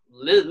seeing,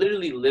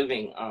 literally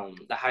living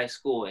the high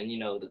school and,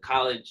 the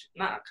college,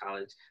 not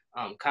college,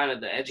 kind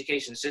of the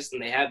education system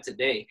they have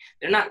today,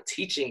 they're not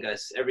teaching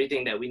us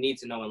everything that we need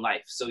to know in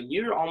life. So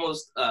you're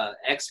almost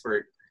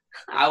expert,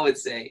 I would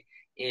say,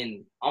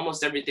 in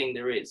almost everything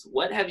there is.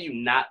 What have you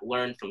not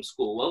learned from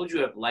school? What would you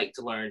have liked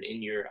to learn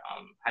in your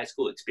high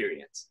school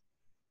experience?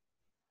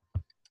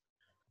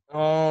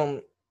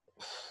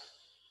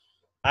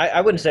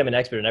 I wouldn't say I'm an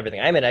expert in everything.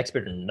 I'm an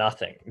expert in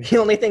nothing. The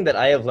only thing that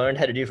I have learned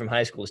how to do from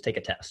high school is take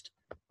a test.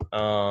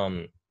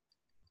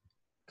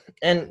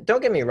 And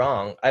don't get me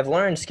wrong, I've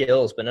learned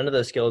skills, but none of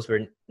those skills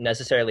were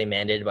necessarily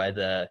mandated by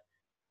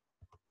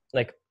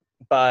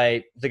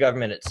the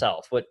government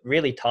itself. What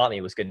really taught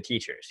me was good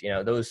teachers.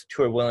 Those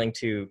who are willing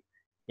to,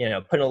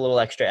 put in a little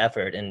extra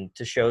effort and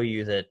to show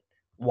you that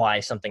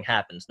why something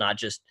happens, not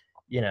just,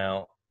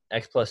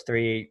 x plus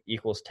 3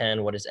 equals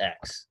 10. What is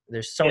x?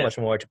 There's so much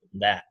more to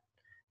that.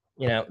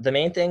 The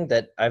main thing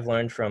that I've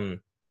learned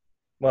from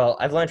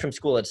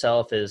school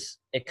itself is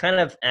it kind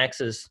of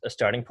acts as a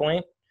starting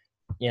point.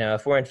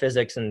 If we're in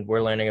physics and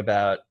we're learning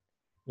about,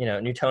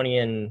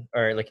 Newtonian,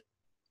 or like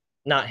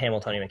not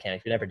Hamiltonian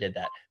mechanics. We never did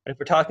that. But if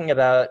we're talking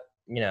about,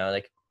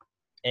 like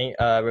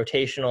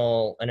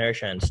rotational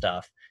inertia and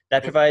stuff,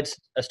 that provides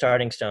a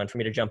starting stone for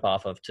me to jump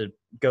off of, to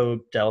go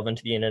delve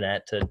into the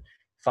internet, to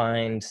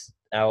find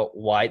out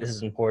why this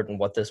is important,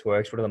 what this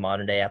works, what are the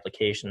modern day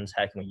applications,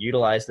 how can we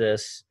utilize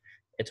this.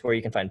 It's where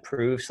you can find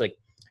proofs. Like,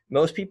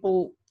 most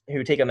people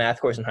who take a math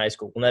course in high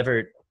school will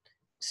never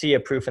see a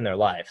proof in their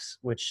lives,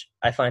 which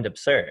I find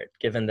absurd,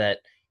 given that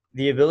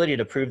the ability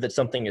to prove that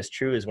something is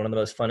true is one of the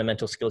most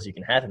fundamental skills you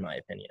can have, in my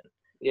opinion.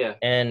 Yeah.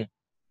 And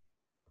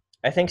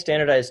I think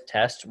standardized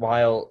tests,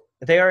 while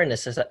they are a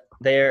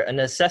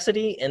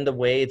necessity in the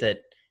way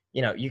that,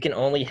 you can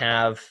only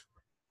have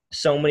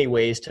so many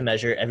ways to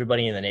measure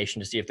everybody in the nation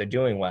to see if they're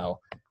doing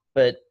well,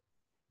 but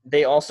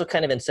they also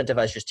kind of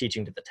incentivize just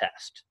teaching to the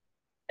test.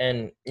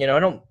 And, I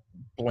don't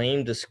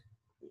blame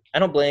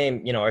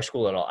our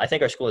school at all. I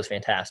think our school is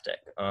fantastic.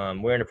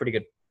 We're in a pretty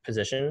good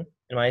position,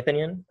 in my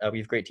opinion. We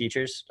have great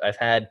teachers. I've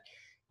had,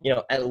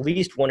 at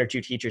least one or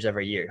two teachers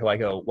every year who I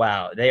go,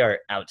 wow, they are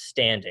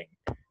outstanding.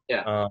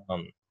 Yeah.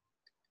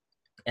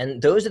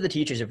 And those are the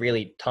teachers who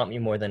really taught me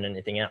more than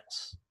anything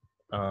else.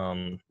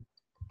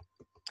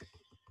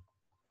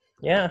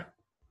 Yeah.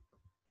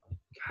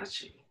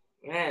 Got you.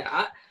 Man,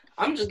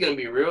 I'm just going to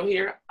be real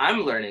here.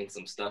 I'm learning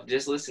some stuff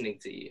just listening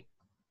to you.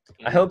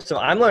 I hope so.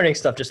 I'm learning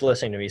stuff just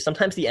listening to me.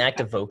 Sometimes the act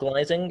of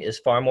vocalizing is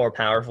far more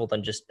powerful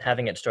than just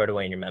having it stored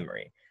away in your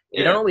memory. Yeah.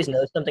 You don't always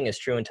know something is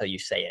true until you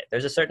say it.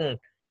 There's a certain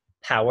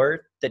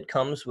power that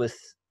comes with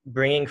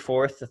bringing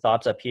forth the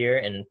thoughts up here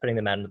and putting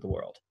them out into the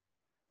world.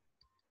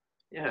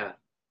 Yeah.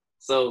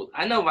 So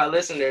I know my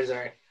listeners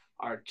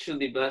are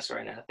truly blessed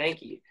right now.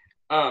 Thank you.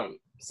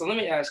 So let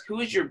me ask, who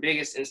is your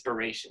biggest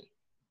inspiration?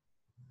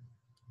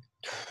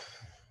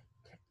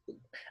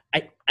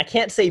 I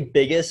can't say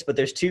biggest, but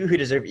there's two who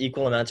deserve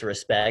equal amounts of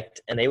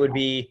respect, and they would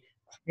be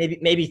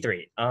maybe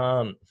three.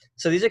 So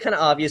these are kind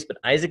of obvious, but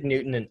Isaac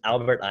Newton and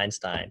Albert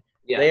Einstein.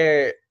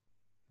 Yeah.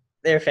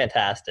 They're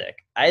fantastic.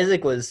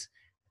 Isaac was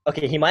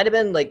okay. He might have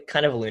been like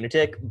kind of a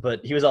lunatic,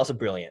 but he was also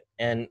brilliant.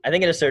 And I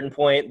think at a certain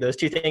point, those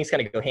two things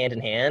kind of go hand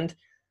in hand.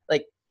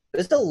 Like,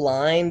 there's a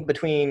line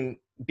between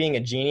being a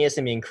genius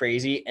and being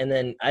crazy, and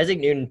then Isaac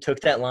Newton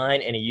took that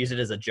line and he used it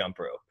as a jump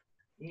rope.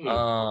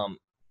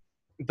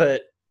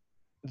 But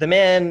the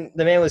man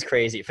was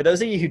crazy. For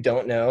those of you who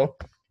don't know,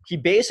 he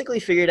basically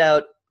figured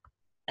out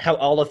how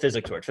all of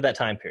physics worked for that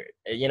time period.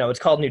 It's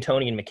called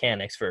Newtonian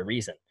mechanics for a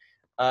reason.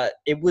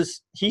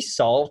 He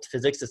solved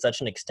physics to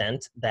such an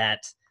extent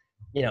that,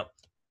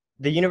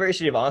 the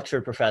University of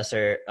Oxford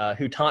professor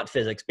who taught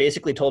physics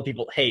basically told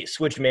people, hey,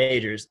 switch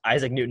majors.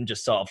 Isaac Newton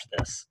just solved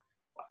this.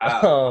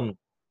 Wow.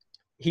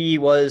 He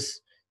was,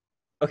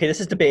 okay,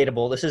 this is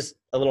debatable. This is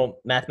a little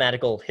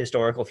mathematical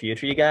historical feud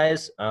for you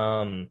guys.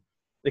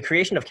 The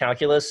creation of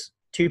calculus,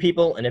 two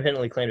people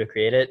independently claim to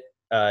create it,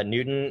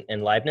 Newton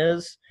and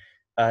Leibniz.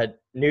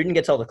 Newton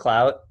gets all the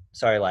clout.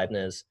 Sorry,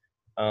 Leibniz.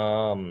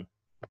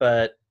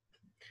 But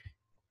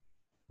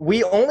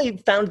we only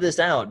found this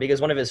out because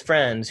one of his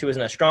friends, who was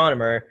an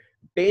astronomer,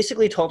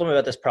 basically told him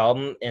about this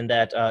problem, in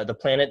that the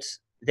planets,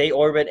 they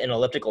orbit in an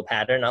elliptical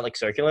pattern, not like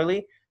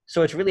circularly.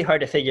 So it's really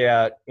hard to figure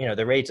out,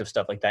 the rates of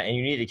stuff like that, and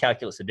you need a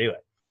calculus to do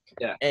it.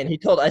 Yeah. And he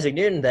told Isaac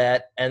Newton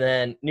that, and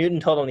then Newton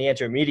told him the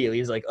answer immediately.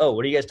 He's like, oh,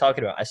 what are you guys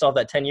talking about? I solved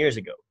that 10 years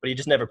ago, but he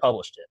just never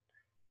published it.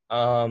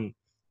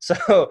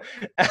 So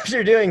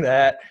after doing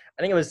that,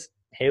 I think it was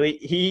Haley,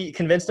 he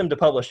convinced him to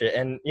publish it.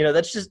 And,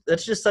 that's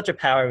just such a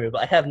power move.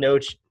 I have no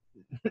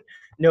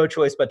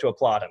choice but to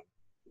applaud him.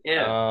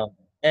 Yeah.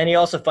 And he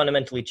also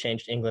fundamentally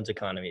changed England's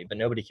economy, but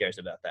nobody cares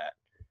about that.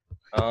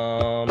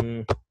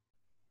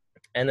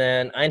 And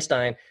then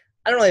Einstein,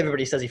 I don't know,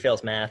 everybody says he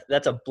fails math.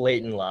 That's a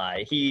blatant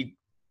lie. He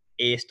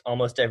aced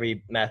almost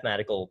every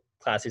mathematical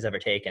class he's ever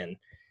taken.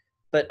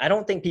 But I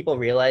don't think people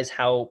realize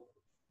how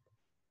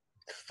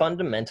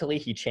fundamentally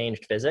he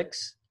changed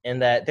physics,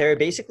 and that there are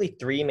basically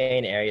three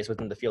main areas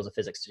within the fields of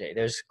physics today.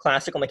 There's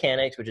classical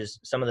mechanics, which is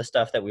some of the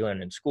stuff that we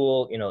learn in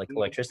school, like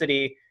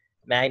electricity,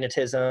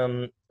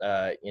 magnetism,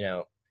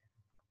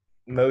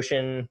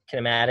 motion,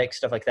 kinematics,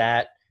 stuff like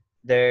that.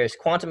 There's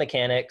quantum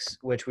mechanics,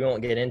 which we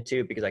won't get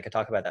into because I could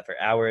talk about that for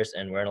hours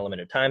and we're in a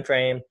limited time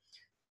frame.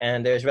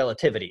 And there's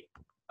relativity.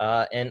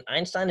 And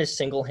Einstein is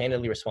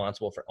single-handedly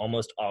responsible for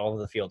almost all of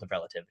the field of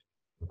relativity.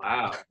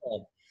 Wow.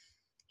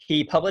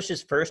 He published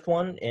his first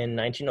one in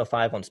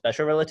 1905 on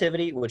special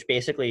relativity, which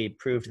basically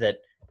proved that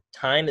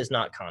time is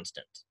not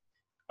constant.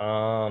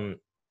 And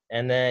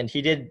then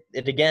he did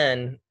it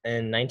again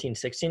in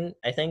 1916,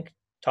 I think,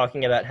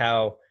 talking about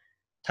how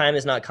time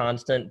is not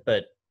constant,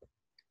 but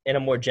in a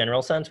more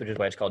general sense, which is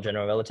why it's called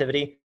general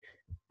relativity.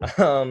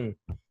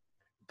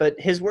 But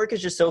his work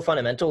is just so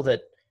fundamental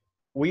that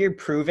we're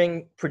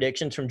proving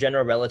predictions from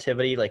general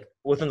relativity like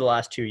within the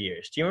last 2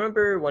 years. Do you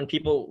remember when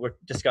people were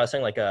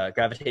discussing like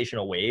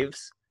gravitational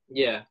waves?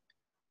 Yeah.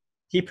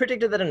 He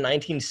predicted that in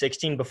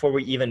 1916 before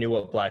we even knew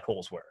what black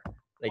holes were.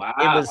 Like, wow.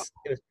 it was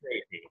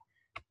crazy.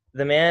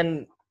 The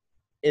man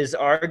is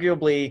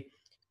arguably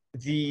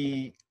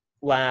the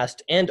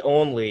last and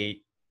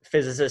only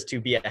physicist to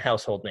be a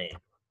household name.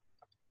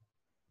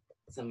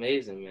 It's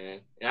amazing, man.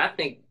 And I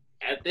think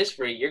at this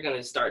rate, you're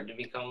gonna start to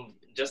become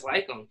just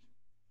like him.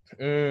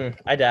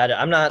 I doubt it.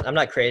 I'm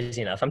not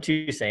crazy enough. I'm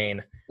too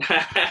sane.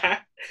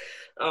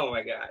 Oh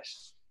my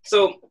gosh.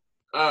 So,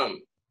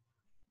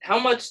 how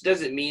much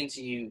does it mean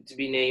to you to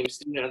be named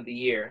Student of the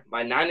Year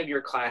by 9 of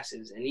your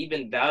classes and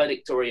even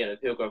valedictorian of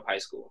Hillgrove High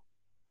School?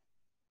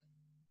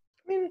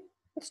 I mean,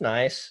 it's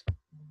nice.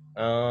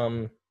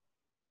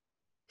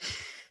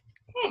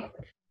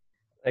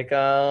 Like,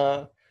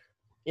 yeah,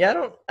 I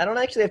don't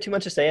actually have too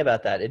much to say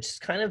about that. It's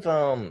kind of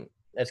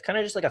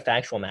just like a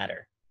factual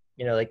matter.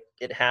 You know, like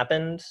it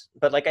happened,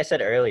 but like I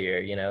said earlier,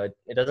 you know,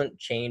 it doesn't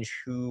change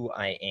who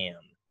I am.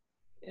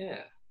 Yeah.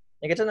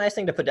 Like it's a nice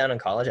thing to put down in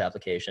college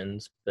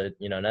applications, but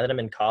you know, now that I'm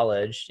in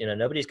college, you know,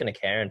 nobody's going to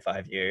care in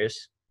 5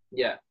 years.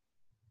 Yeah.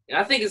 And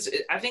I think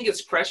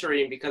it's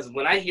pressuring because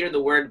when I hear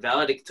the word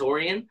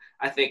valedictorian,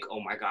 I think, oh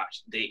my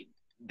gosh, they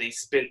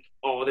spent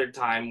all their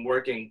time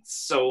working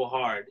so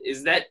hard.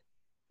 Is that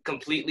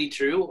completely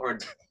true, or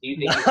do you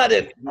think Not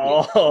at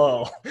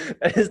all?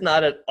 That is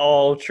not at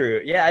all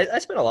true. Yeah, I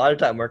spent a lot of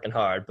time working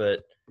hard, but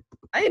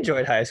I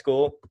enjoyed high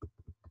school.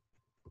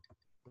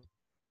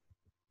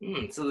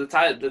 So the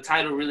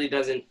title really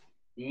doesn't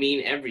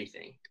mean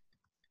everything.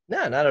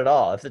 No, not at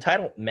all. If the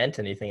title meant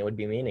anything, it would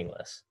be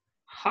meaningless.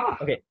 Huh.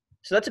 Okay,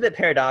 so that's a bit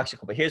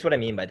paradoxical, but here's what I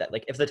mean by that.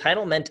 Like, if the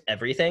title meant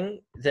everything,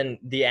 then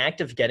the act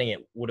of getting it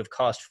would have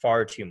cost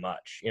far too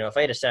much. You know, if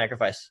I had to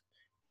sacrifice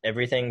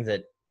everything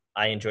that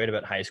I enjoyed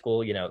about high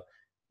school, you know,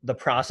 the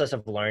process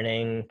of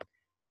learning,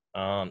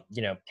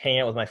 you know,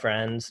 hanging out with my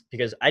friends,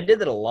 because I did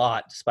that a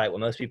lot, despite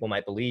what most people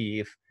might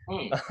believe.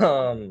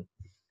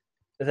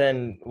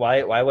 Then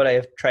why would I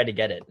have tried to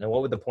get it? And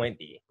what would the point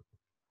be?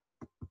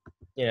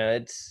 You know,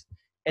 it's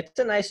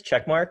a nice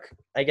check mark,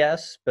 I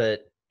guess,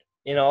 but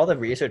you know, all the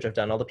research I've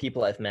done, all the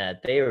people I've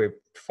met, they were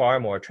far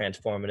more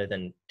transformative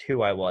in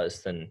who I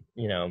was than,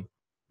 you know,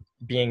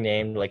 being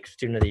named like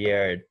Student of the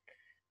Year.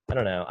 I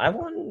don't know. I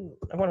won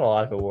a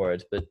lot of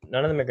awards, but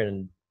none of them are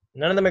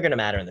gonna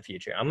matter in the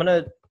future.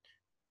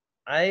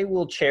 I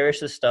will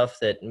cherish the stuff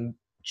that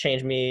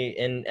changed me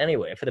in any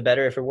way, for the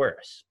better or for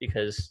worse,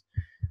 because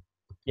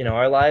you know,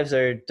 our lives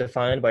are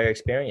defined by our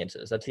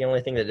experiences. That's the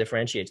only thing that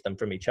differentiates them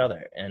from each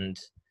other. And,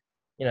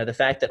 you know, the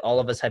fact that all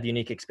of us have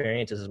unique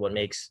experiences is what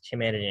makes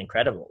humanity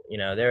incredible. You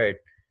know, there are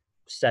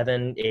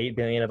 7-8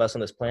 billion of us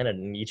on this planet,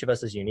 and each of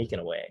us is unique in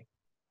a way.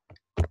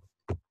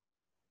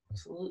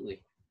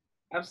 Absolutely.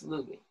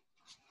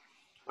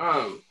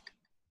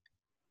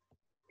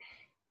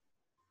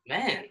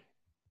 Man,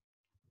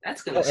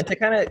 that's gonna. And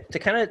to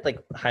kind of like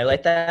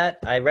highlight that,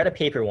 I read a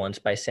paper once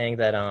by saying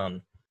that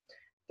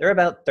there are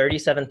about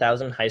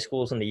 37,000 high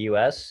schools in the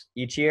U.S.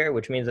 each year,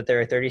 which means that there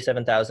are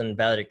 37,000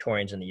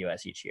 valedictorians in the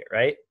U.S. each year,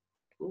 right?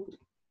 Ooh.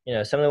 You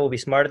know, some of them will be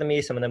smarter than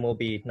me, some of them will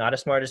be not as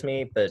smart as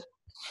me, but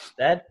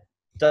that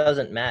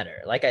doesn't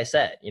matter. Like I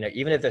said, you know,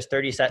 even if there's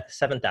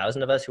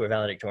 37,000 of us who are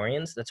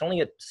valedictorians, that's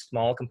only a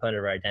small component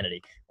of our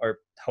identity. Or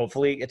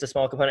hopefully it's a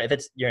small component. If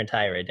it's your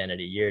entire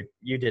identity,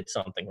 you did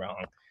something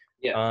wrong.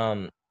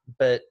 Yeah.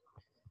 But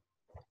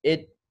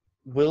it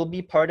will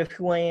be part of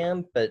who I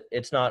am, but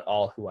it's not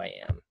all who I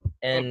am.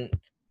 And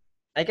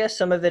I guess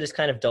some of it is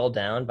kind of dulled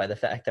down by the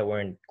fact that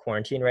we're in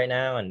quarantine right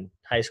now and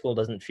high school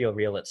doesn't feel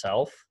real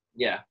itself.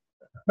 Yeah.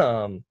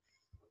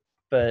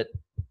 But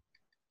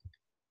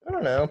I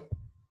don't know.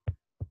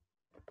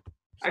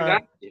 I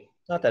got you.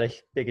 Not that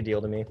big a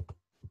deal to me.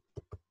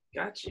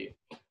 Got you.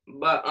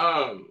 But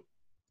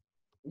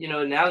you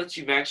know, now that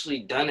you've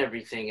actually done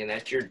everything and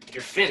that you're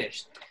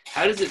finished,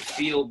 how does it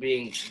feel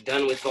being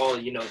done with all,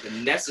 you know, the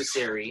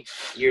necessary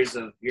years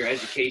of your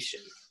education?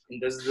 And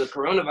does the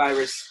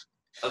coronavirus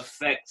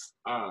affect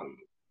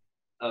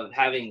of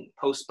having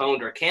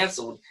postponed or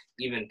canceled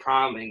even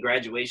prom and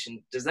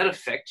graduation, does that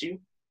affect you?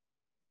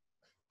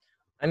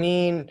 I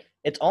mean,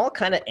 it's all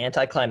kind of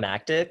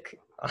anticlimactic.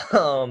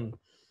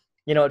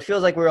 You know, it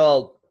feels like we're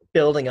all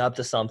building up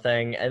to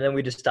something and then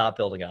we just stop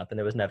building up and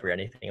there was never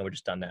anything and we're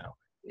just done now.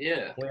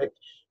 Yeah. Which,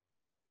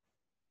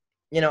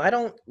 you know, I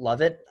don't love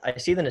it. I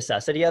see the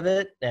necessity of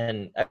it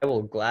and I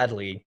will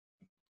gladly,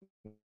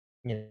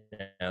 you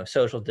know,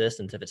 social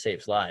distance if it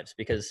saves lives,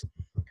 because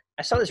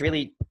I saw this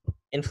really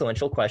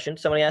influential question.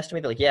 Somebody asked me,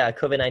 they're like, yeah,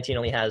 COVID-19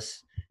 only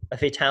has a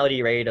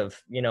fatality rate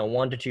of, you know,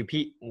 1 to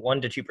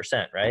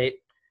 2%, right?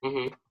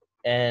 Mm-hmm.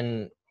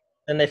 And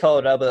then they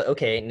followed up with,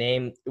 okay,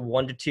 name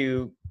 1 to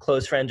 2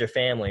 close friends or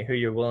family who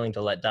you're willing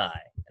to let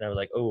die. And I was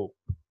like, oh,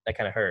 that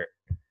kind of hurt.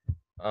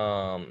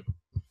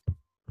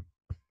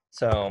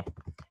 So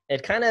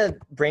it kind of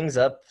brings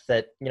up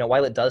that, you know,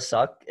 while it does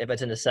suck, if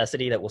it's a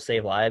necessity that will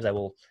save lives, I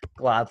will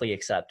gladly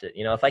accept it.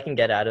 You know, if I can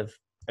get out of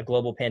a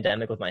global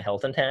pandemic with my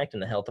health intact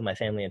and the health of my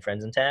family and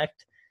friends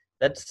intact,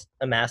 that's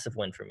a massive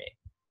win for me.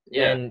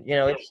 Yeah. And, you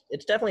know,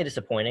 it's definitely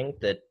disappointing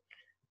that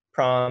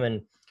prom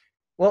and,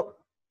 well,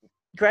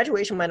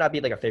 graduation might not be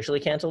like officially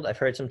canceled. I've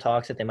heard some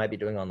talks that they might be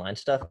doing online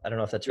stuff. I don't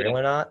know if that's real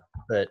or not,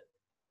 but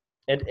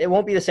it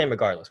won't be the same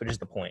regardless, which is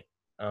the point.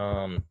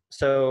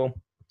 So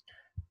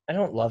I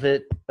don't love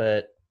it,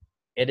 but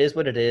it is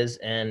what it is.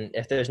 And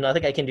if there's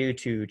nothing I can do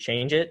to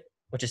change it,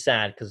 which is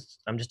sad because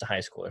I'm just a high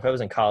schooler. If I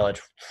was in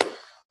college, I'd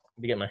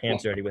be getting my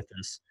hands dirty with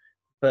this.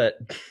 But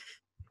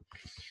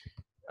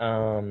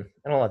I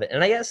don't love it.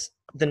 And I guess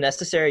the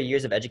necessary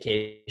years of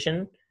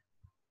education,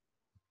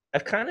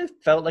 I've kind of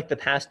felt like the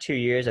past 2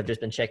 years I've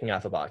just been checking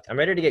off a box. I'm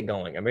ready to get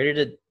going. I'm ready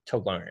to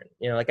learn.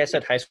 Like I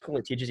said, high school,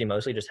 it teaches you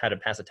mostly just how to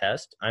pass a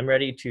test. I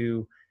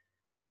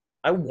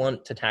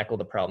want to tackle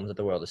the problems that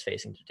the world is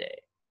facing today.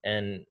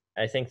 And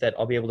I think that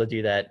I'll be able to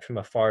do that from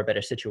a far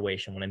better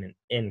situation when I'm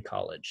in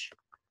college.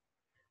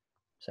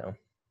 So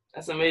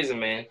that's amazing,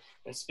 man.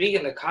 And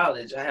speaking of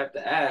college, I have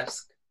to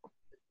ask,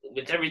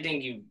 with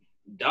everything you've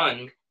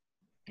done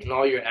and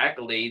all your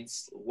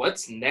accolades,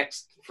 what's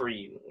next for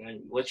you?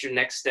 And what's your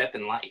next step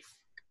in life?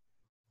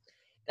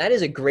 That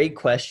is a great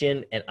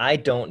question, and I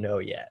don't know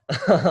yet.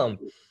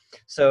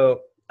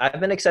 So I've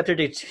been accepted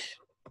to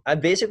 –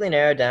 I've basically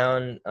narrowed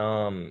down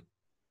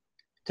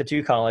to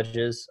 2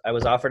 colleges. I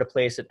was offered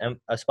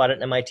a spot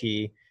at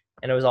MIT,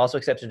 and I was also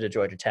accepted to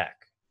Georgia Tech.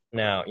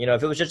 Now,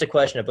 if it was just a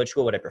question of which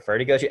school would I prefer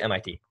to go to,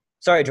 MIT.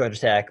 Sorry, Georgia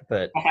Tech,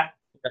 but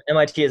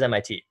MIT is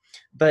MIT.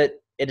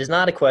 But it is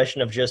not a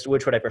question of just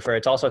which would I prefer.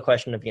 It's also a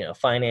question of,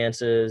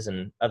 finances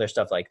and other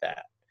stuff like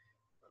that.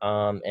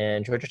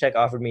 And Georgia Tech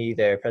offered me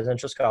their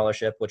presidential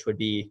scholarship, which would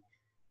be,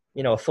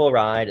 a full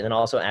ride, and then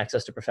also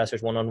access to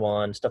professors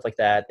one-on-one, stuff like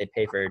that. They'd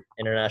pay for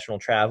international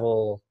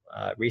travel,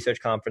 research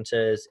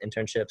conferences,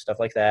 internships, stuff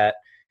like that.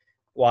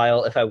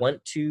 While if I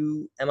went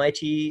to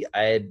MIT,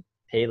 I'd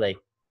pay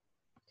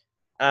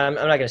I'm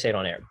not going to say it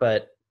on air,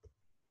 but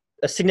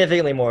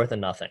significantly more than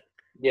nothing.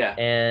 Yeah.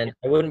 And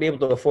I wouldn't be able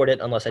to afford it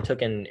unless I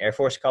took an Air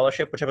Force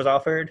scholarship, which I was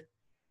offered,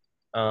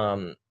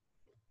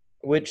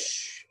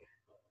 which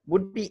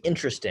would be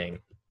interesting.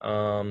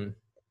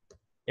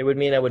 It would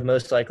mean I would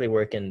most likely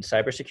work in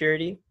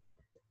cybersecurity,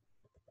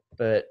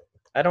 but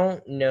I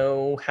don't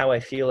know how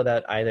I feel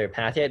about either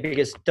path yet,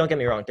 because don't get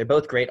me wrong, they're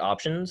both great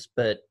options,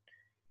 but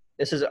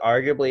this is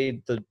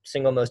arguably the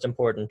single most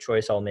important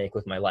choice I'll make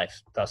with my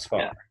life thus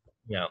far.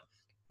 Yeah.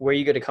 Where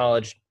you go to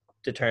college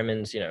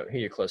determines, who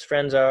your close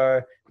friends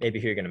are, maybe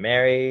who you're going to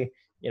marry,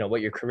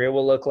 what your career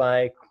will look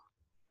like.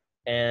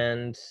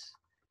 And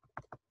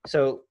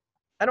so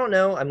I don't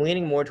know. I'm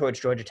leaning more towards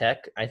Georgia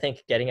Tech. I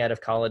think getting out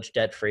of college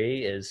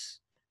debt-free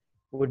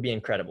would be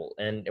incredible.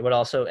 And it would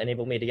also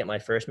enable me to get my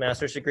first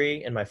master's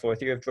degree in my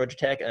 4th year of Georgia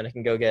Tech. And I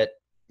can go get,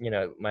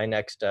 my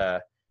next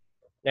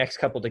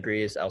couple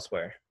degrees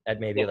elsewhere at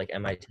maybe like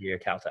MIT or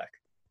Caltech.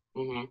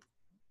 Mm-hmm.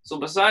 So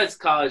besides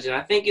college, and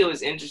I think it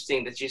was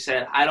interesting that you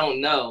said, I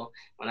don't know,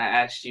 when I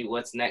asked you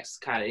what's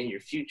next kind of in your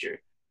future.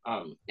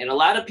 And a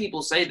lot of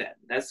people say that.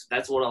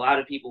 That's what a lot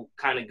of people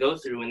kind of go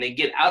through when they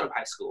get out of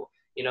high school.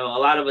 A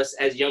lot of us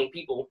as young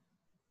people,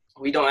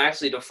 we don't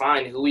actually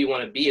define who we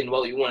want to be and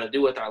what we want to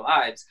do with our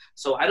lives.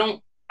 So I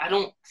don't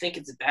think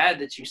it's bad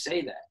that you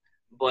say that.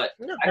 But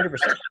no, 100%.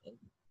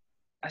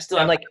 I still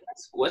have to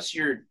ask, what's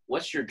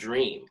your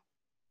dream?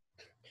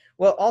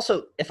 Well,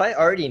 also, if I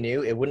already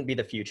knew, it wouldn't be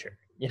the future.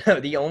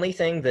 The only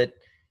thing that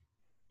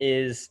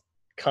is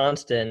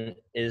constant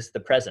is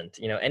the present.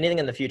 Anything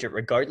in the future,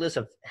 regardless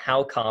of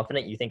how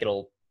confident you think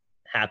it'll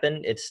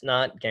happen, it's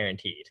not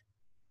guaranteed.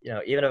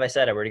 Even if I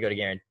said I were to go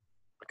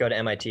to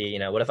MIT,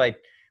 what if I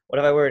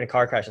were in a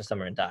car crash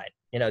somewhere and died?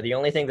 The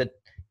only thing that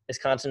is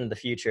constant in the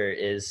future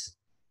is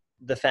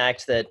the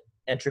fact that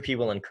entropy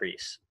will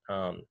increase.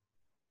 And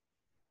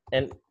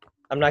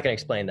I'm not going to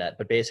explain that,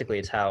 but basically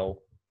it's how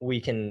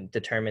we can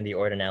determine the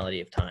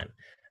ordinality of time.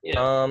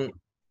 Yeah.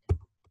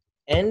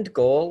 End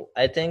goal,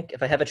 I think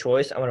if I have a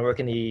choice, I want to work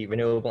in the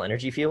renewable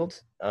energy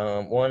field.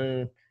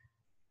 One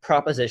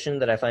proposition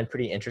that I find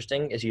pretty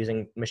interesting is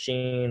using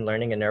machine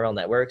learning and neural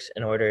networks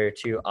in order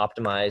to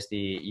optimize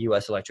the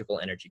U.S. electrical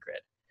energy grid.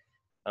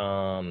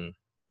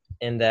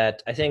 In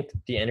that I think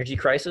the energy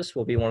crisis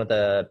will be one of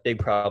the big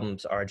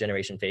problems our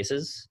generation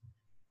faces.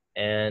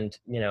 And,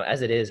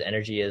 as it is,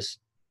 energy is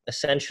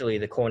essentially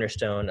the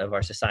cornerstone of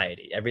our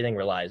society. Everything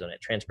relies on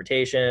it: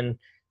 transportation,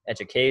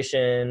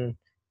 education,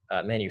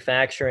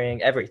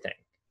 manufacturing, everything.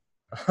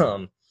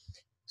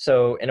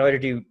 So in order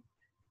to,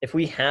 if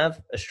we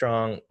have a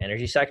strong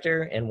energy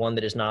sector and one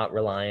that is not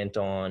reliant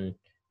on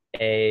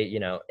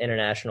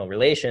international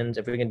relations,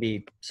 if we can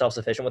be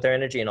self-sufficient with our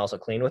energy and also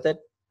clean with it,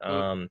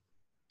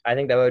 I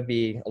think that would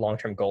be a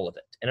long-term goal of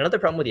it. And another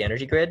problem with the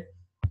energy grid,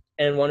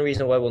 and one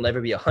reason why we'll never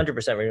be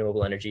 100%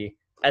 renewable energy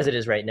as it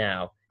is right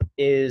now,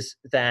 is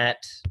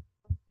that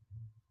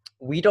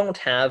we don't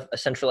have a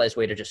centralized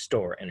way to just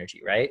store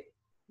energy, right?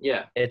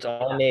 Yeah. It's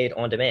all made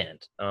on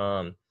demand.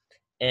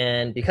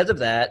 And because of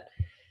that,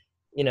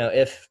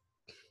 if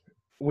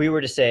we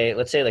were to say,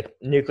 let's say like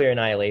nuclear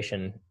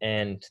annihilation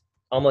and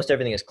almost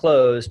everything is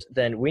closed,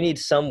 then we need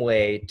some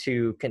way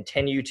to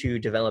continue to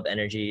develop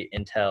energy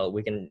until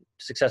we can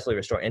successfully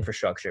restore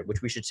infrastructure,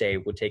 which we should say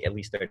would take at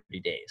least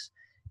 30 days.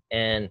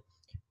 And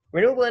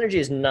renewable energy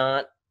is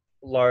not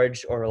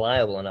large or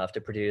reliable enough to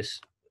produce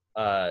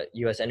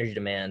U.S. energy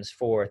demands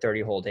for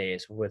 30 whole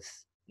days with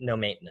no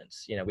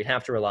maintenance. We'd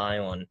have to rely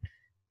on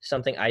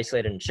something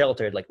isolated and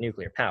sheltered like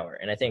nuclear power.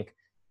 And I think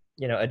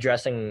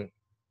addressing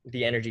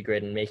the energy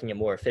grid and making it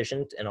more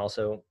efficient, and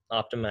also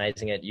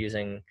optimizing it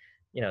using,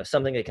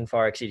 something that can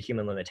far exceed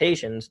human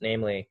limitations,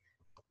 namely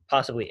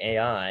possibly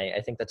AI.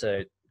 I think that's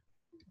a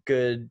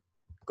good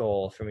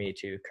goal for me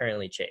to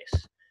currently chase.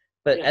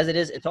 But Yeah. as it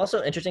is, it's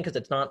also interesting because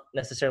it's not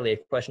necessarily a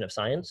question of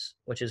science,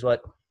 which is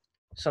what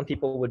some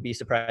people would be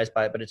surprised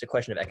by, but it's a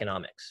question of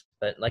economics.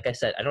 But like I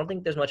said, I don't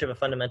think there's much of a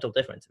fundamental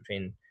difference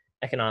between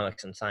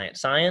economics and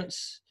science.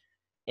 Science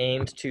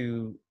aims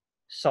to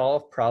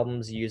solve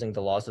problems using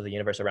the laws of the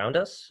universe around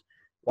us,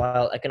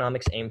 while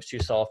economics aims to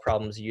solve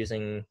problems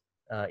using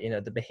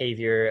the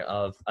behavior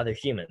of other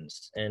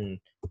humans and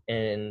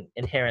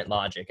inherent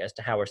logic as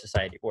to how our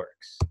society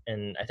works.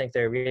 And I think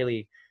they're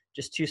really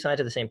just two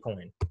sides of the same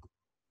coin.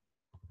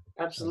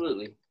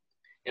 Absolutely.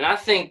 And I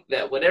think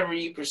that whatever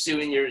you pursue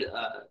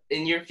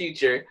in your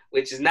future,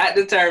 which is not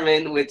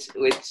determined, which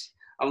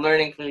I'm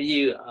learning from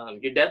you,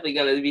 you're definitely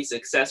going to be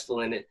successful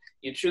in it.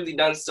 You've truly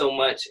done so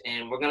much,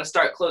 and we're going to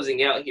start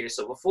closing out here.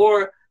 So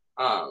before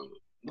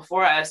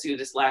I ask you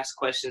this last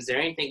question, is there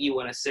anything you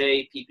want to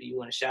say, people you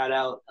want to shout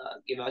out,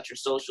 give out your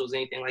socials,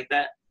 anything like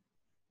that?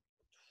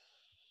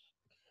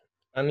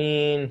 I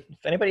mean,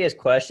 if anybody has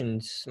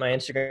questions, my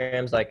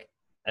Instagram's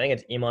I think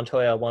it's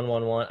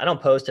emontoya111. I don't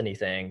post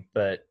anything,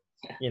 but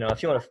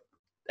if you want to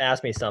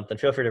ask me something,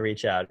 feel free to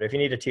reach out. If you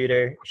need a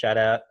tutor, shout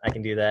out, I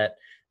can do that.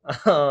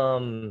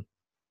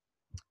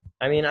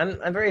 I mean,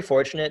 I'm very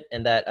fortunate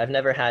in that I've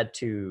never had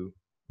to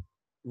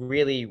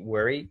really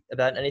worry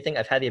about anything.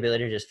 I've had the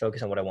ability to just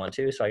focus on what I want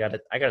to. So I got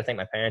to thank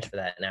my parents for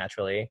that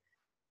naturally.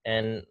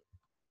 And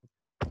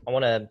I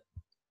want to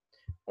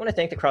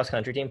thank the cross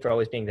country team for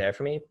always being there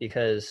for me,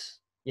 because,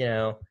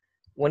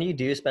 when you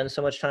do spend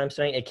so much time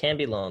studying, it can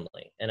be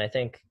lonely. And I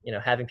think,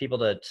 having people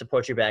to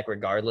support you back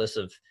regardless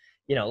of,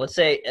 let's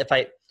say if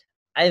I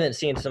haven't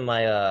seen some of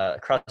my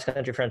cross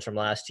country friends from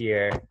last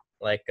year,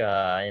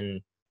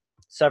 in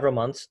several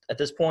months at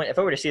this point. If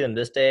I were to see them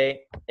this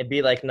day, it'd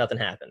be like nothing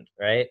happened,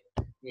 right?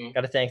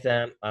 Got to thank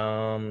them. I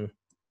want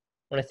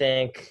to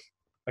thank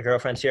my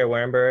girlfriend, Sierra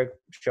Wernberg.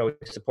 She always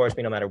supports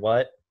me no matter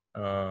what.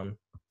 That's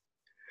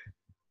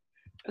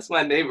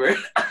my neighbor.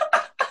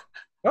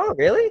 Oh,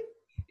 really?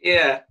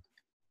 Yeah.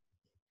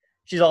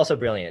 She's also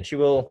brilliant. She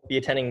will be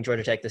attending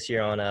Georgia Tech this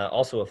year on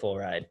also a full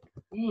ride.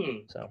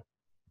 So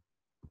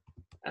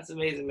that's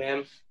amazing,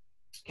 man.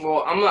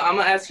 Well, I'm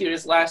gonna ask you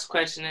this last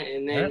question,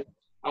 and then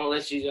I'm gonna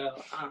let you go.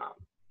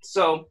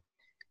 So,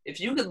 if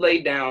you could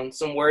lay down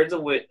some words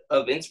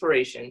of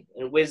inspiration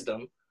and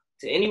wisdom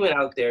to anyone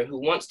out there who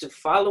wants to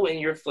follow in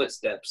your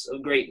footsteps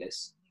of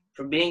greatness,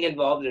 from being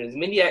involved in as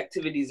many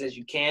activities as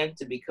you can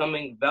to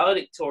becoming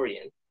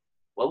valedictorian,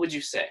 what would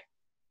you say?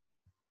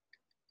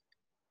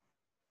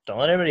 Don't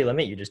let anybody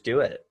limit you. Just do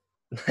it.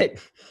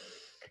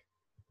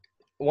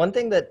 One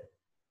thing that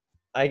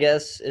I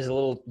guess is a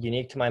little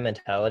unique to my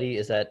mentality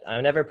is that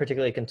I'm never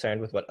particularly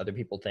concerned with what other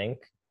people think.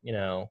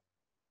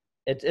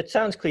 It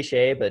sounds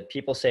cliche, but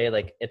people say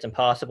it's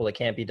impossible, it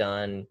can't be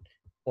done.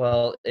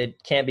 Well, it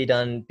can't be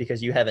done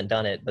because you haven't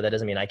done it, but that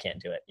doesn't mean I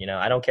can't do it.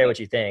 I don't care what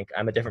you think.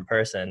 I'm a different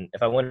person.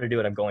 If I wanted to do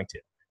it, I'm going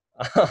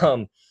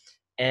to.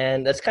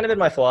 And that's kind of been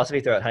my philosophy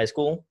throughout high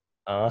school.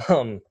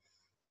 For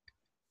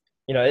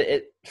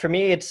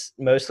me, it's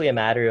mostly a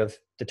matter of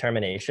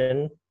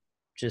determination.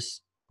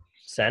 Just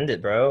send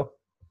it, bro.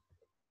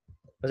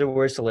 Those are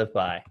words to live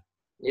by.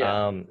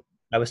 Yeah.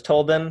 I was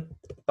told them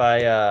by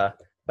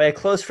a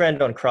close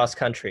friend on cross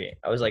country.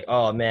 I was like,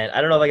 oh man, I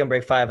don't know if I can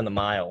break 5 in the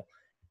mile.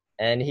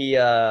 And he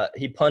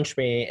punched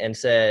me and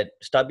said,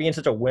 stop being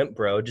such a wimp,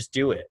 bro. Just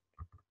do it.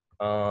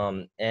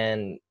 And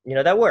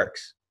that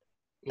works.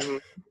 Mm-hmm.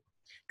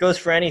 Goes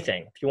for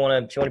anything. If you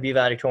want to be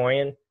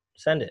valedictorian,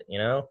 send it,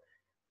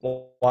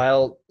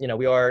 While,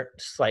 we are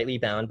slightly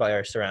bound by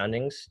our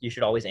surroundings, you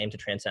should always aim to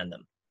transcend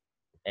them.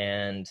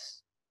 And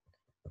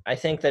I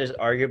think that is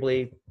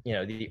arguably,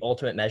 the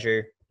ultimate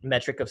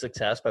metric of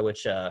success by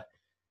which a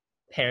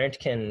parent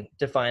can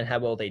define how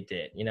well they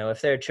did.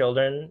 If their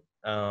children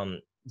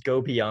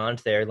go beyond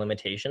their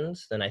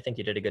limitations, then I think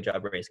you did a good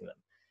job raising them.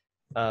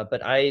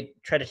 But I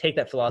try to take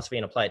that philosophy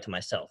and apply it to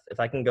myself. If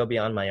I can go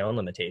beyond my own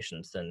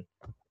limitations, then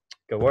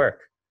go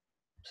work.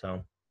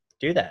 So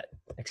do that.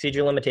 Exceed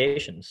your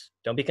limitations.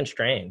 Don't be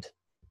constrained.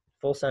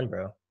 Full send,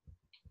 bro.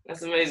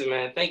 That's amazing,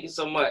 man. Thank you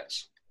so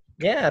much.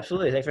 Yeah,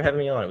 absolutely. Thanks for having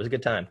me on. It was a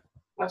good time.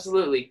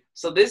 Absolutely.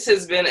 So this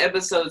has been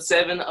episode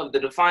 7 of the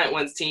Defiant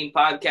Ones Team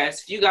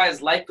podcast. If you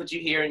guys like what you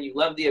hear and you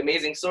love the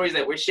amazing stories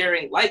that we're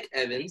sharing, like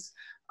Evan's,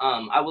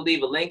 I will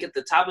leave a link at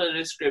the top of the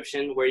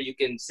description where you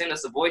can send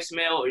us a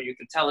voicemail or you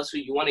can tell us who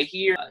you want to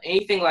hear,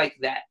 anything like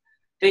that.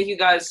 Thank you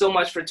guys so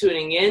much for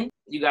tuning in.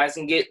 You guys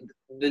can get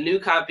the new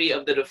copy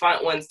of the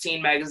Defiant Ones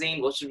Teen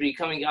Magazine, which will be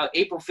coming out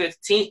April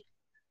 15th.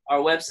 Our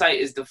website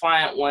is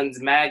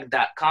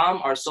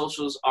defiantonesmag.com. Our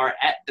socials are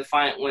at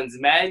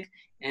defiantonesmag.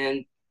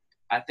 And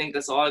I think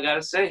that's all I got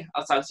to say.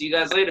 I'll talk to you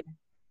guys later.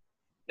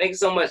 Thank you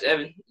so much,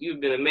 Evan.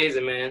 You've been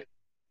amazing, man.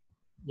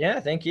 Yeah,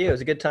 thank you. It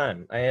was a good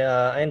time.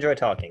 I enjoy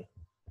talking.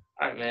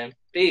 All right, man.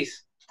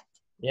 Peace.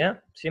 Yeah.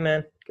 See you,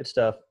 man. Good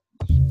stuff.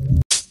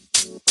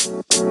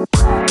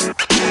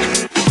 You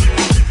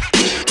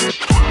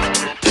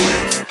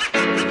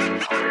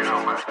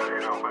know,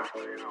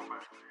 man.